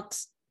just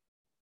not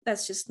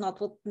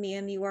what me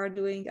and you are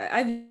doing.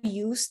 I've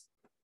used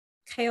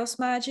chaos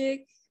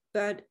magic,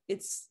 but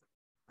it's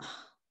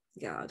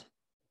God.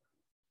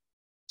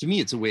 To me,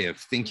 it's a way of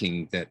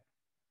thinking that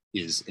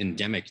is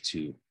endemic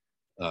to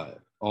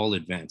all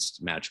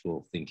advanced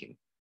magical thinking.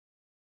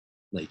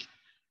 Like,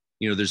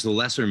 there's the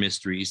lesser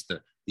mysteries,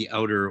 the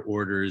outer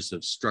orders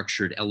of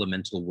structured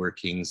elemental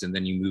workings, and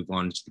then you move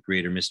on to the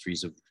greater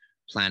mysteries of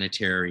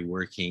planetary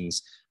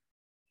workings.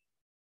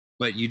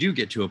 But you do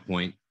get to a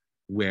point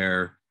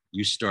where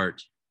you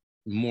start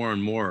more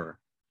and more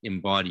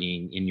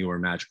embodying in your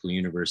magical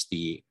universe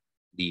the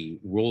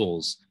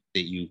roles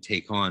that you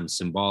take on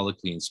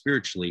symbolically and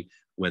spiritually,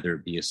 whether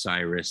it be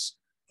Osiris,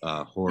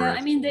 Horus. Yeah,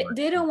 I mean,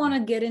 they don't want to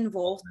get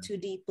involved too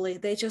deeply.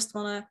 They just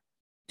want to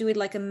do it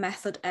like a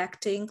method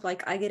acting.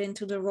 Like, I get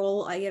into the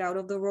role, I get out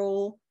of the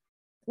role,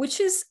 which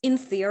is in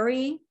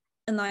theory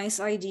a nice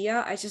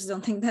idea. I just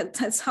don't think that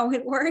that's how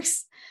it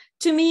works.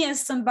 To me,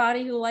 as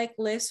somebody who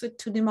lives with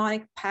two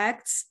demonic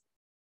pacts,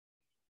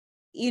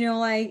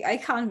 I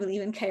can't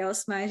believe in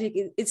chaos magic.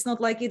 It's not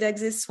like it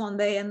exists one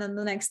day and then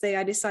the next day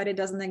I decide it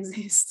doesn't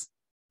exist.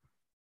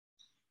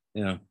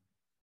 Yeah.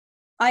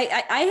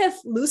 I have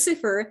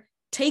Lucifer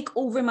take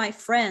over my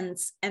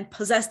friends and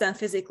possess them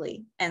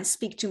physically and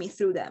speak to me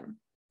through them.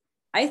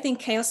 I think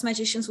chaos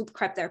magicians would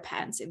crap their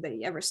pants if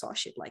they ever saw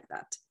shit like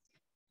that.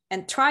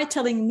 And try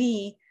telling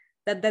me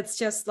that that's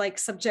just like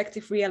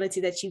subjective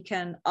reality that you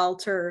can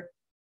alter,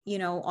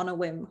 on a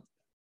whim.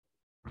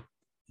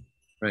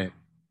 Right.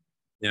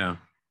 Yeah.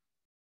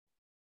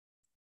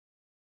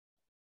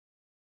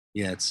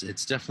 Yeah,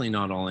 it's definitely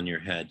not all in your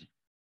head.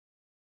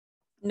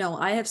 No,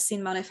 I have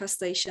seen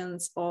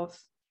manifestations of,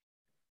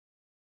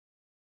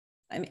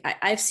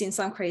 I've seen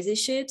some crazy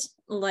shit.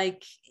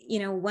 Like,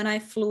 when I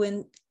flew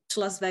in to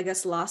Las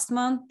Vegas last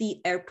month,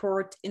 the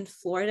airport in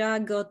Florida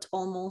got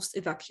almost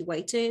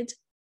evacuated.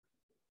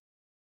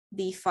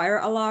 The fire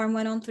alarm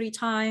went on 3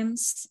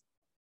 times.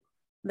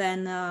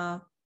 Then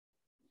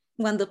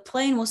when the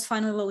plane was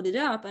finally loaded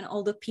up and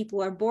all the people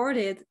were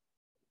boarded,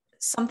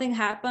 something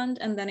happened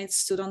and then it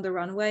stood on the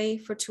runway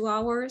for 2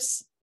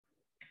 hours.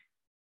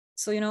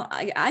 So,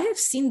 I have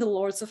seen the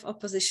Lords of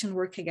Opposition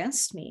work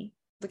against me.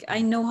 Like,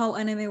 I know how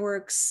Anima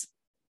works,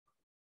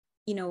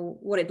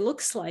 what it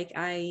looks like.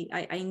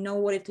 I know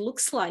what it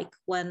looks like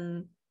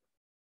when,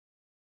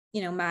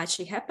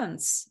 magic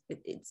happens.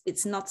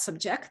 It's not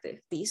subjective.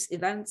 These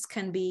events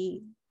can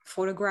be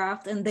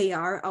photographed and they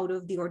are out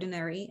of the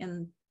ordinary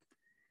and,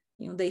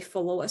 they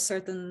follow a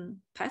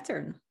certain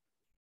pattern.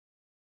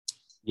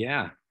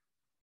 Yeah.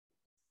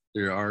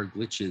 There are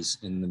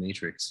glitches in the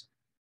Matrix.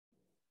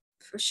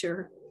 For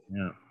sure.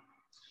 Yeah.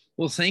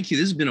 Well, thank you.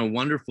 This has been a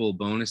wonderful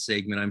bonus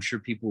segment. I'm sure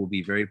people will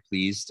be very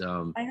pleased.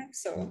 I hope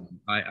so.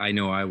 I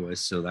know I was,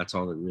 so that's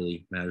all that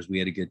really matters. We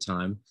had a good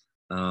time.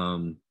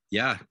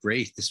 Yeah,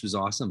 great. This was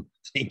awesome.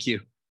 Thank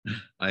you.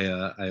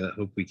 I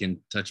hope we can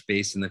touch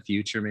base in the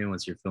future, maybe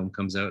once your film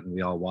comes out and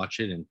we all watch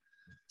it. And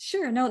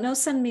sure. No,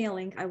 send me a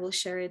link. I will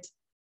share it.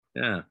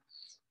 Yeah.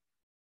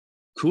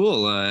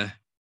 Cool.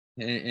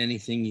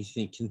 Anything you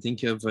can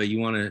think of you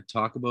want to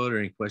talk about, or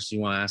any questions you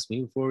want to ask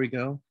me before we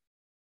go?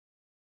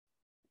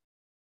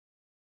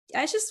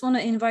 I just want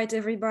to invite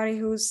everybody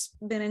who's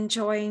been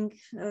enjoying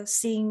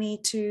seeing me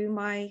to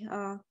my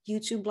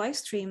YouTube live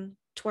stream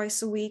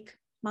twice a week,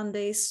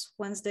 Mondays,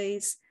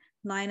 Wednesdays,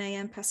 9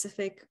 a.m.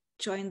 Pacific.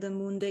 Join the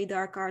Moonday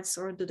Dark Arts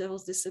or the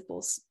Devil's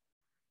Disciples.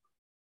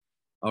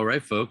 All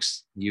right,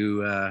 folks,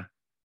 you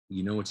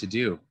know what to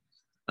do.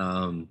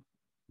 I'm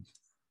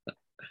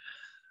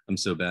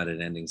so bad at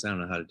endings. I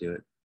don't know how to do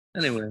it.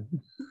 Anyway,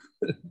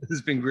 this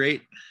has been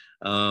great.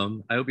 I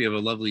hope you have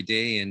a lovely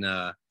day in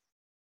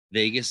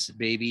Vegas,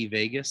 baby,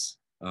 Vegas.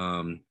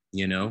 Thank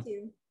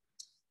you.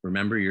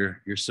 Remember,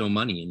 you're so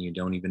money and you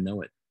don't even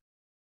know it.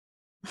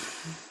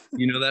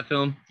 You know that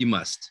film? You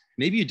must.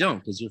 Maybe you don't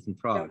because you're from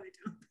Prague. No, I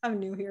don't. I'm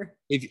new here.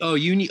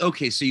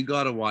 Okay, so you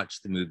got to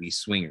watch the movie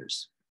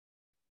Swingers.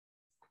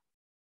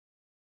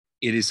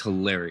 It is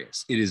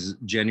hilarious. It is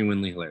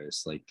genuinely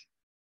hilarious. Like,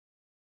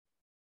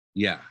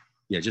 yeah,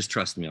 just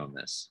trust me on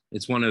this.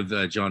 It's one of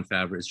Jon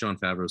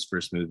Favreau's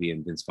first movie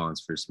and Vince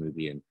Vaughn's first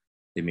movie, and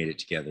they made it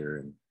together,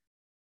 and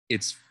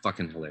it's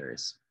fucking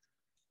hilarious.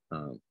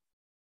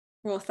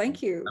 Well,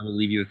 thank you. I will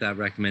leave you with that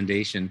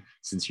recommendation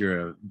since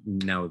you're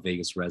now a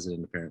Vegas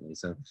resident, apparently.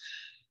 So,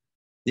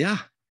 yeah,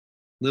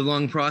 live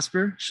long and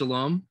prosper.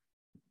 Shalom.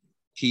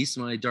 Peace,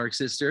 my dark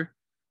sister.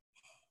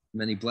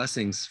 Many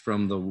blessings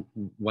from the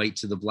white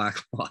to the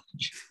black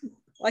lodge.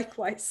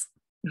 Likewise.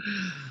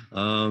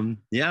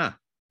 Yeah.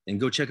 And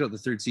go check out the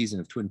 3rd season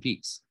of Twin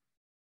Peaks.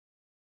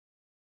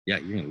 Yeah,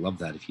 you're going to love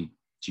that.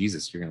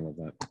 Jesus, you're going to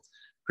love that.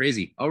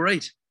 Crazy. All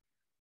right.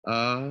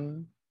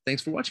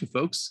 Thanks for watching,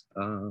 folks.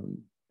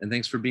 And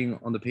thanks for being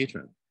on the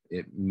Patreon.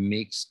 It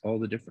makes all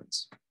the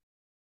difference.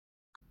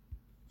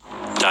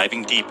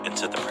 diving deep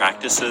into the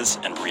practices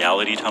and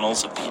reality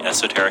tunnels of the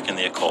esoteric and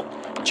the occult,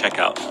 check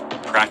out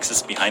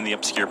Praxis Behind the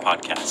Obscure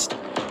podcast,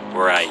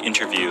 where I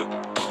interview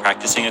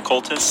practicing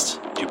occultists,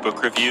 do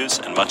book reviews,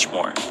 and much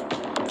more.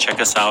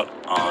 Check us out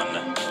on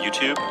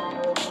YouTube,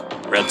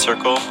 Red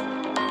Circle,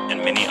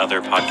 and many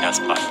other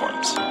podcast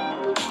platforms.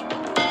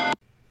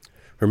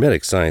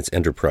 Hermetic Science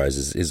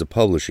Enterprises is a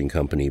publishing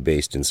company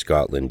based in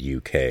Scotland,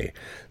 UK,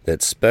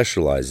 that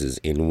specializes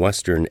in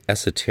Western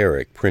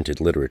esoteric printed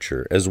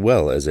literature as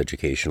well as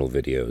educational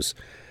videos.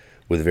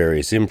 With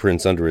various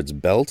imprints under its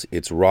belt,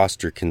 its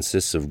roster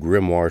consists of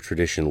grimoire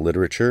tradition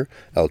literature,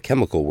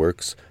 alchemical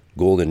works,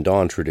 Golden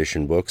Dawn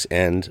tradition books,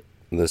 and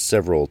the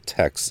several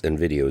texts and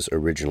videos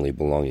originally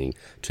belonging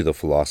to the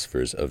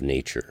philosophers of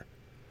nature.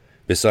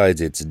 Besides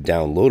its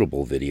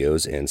downloadable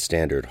videos and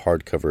standard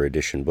hardcover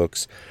edition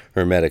books,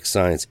 Hermetic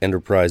Science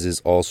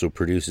Enterprises also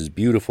produces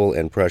beautiful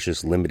and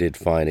precious limited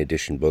fine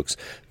edition books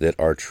that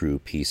are true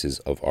pieces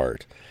of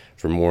art.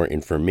 For more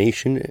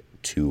information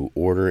to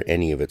order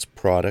any of its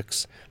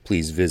products,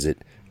 please visit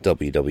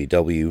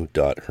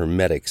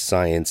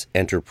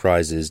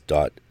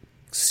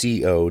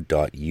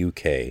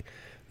www.hermeticscienceenterprises.co.uk.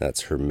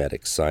 That's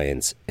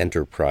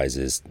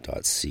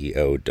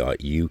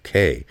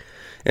hermeticscienceenterprises.co.uk.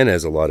 And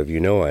as a lot of you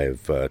know,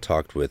 I've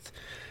talked with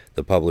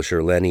the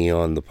publisher Lenny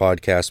on the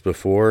podcast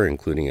before,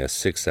 including a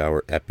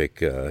 6-hour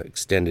epic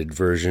extended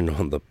version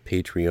on the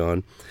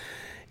Patreon,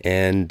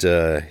 and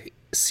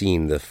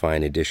seen the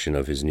fine edition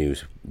of his new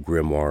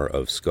grimoire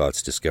of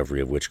Scott's Discovery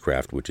of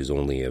Witchcraft, which is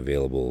only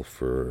available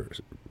for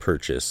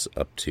purchase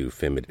up to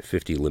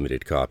 50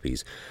 limited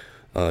copies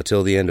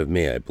till the end of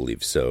May, I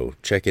believe. So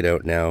check it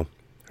out now,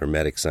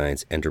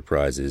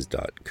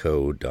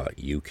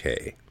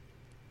 hermeticscienceenterprises.co.uk.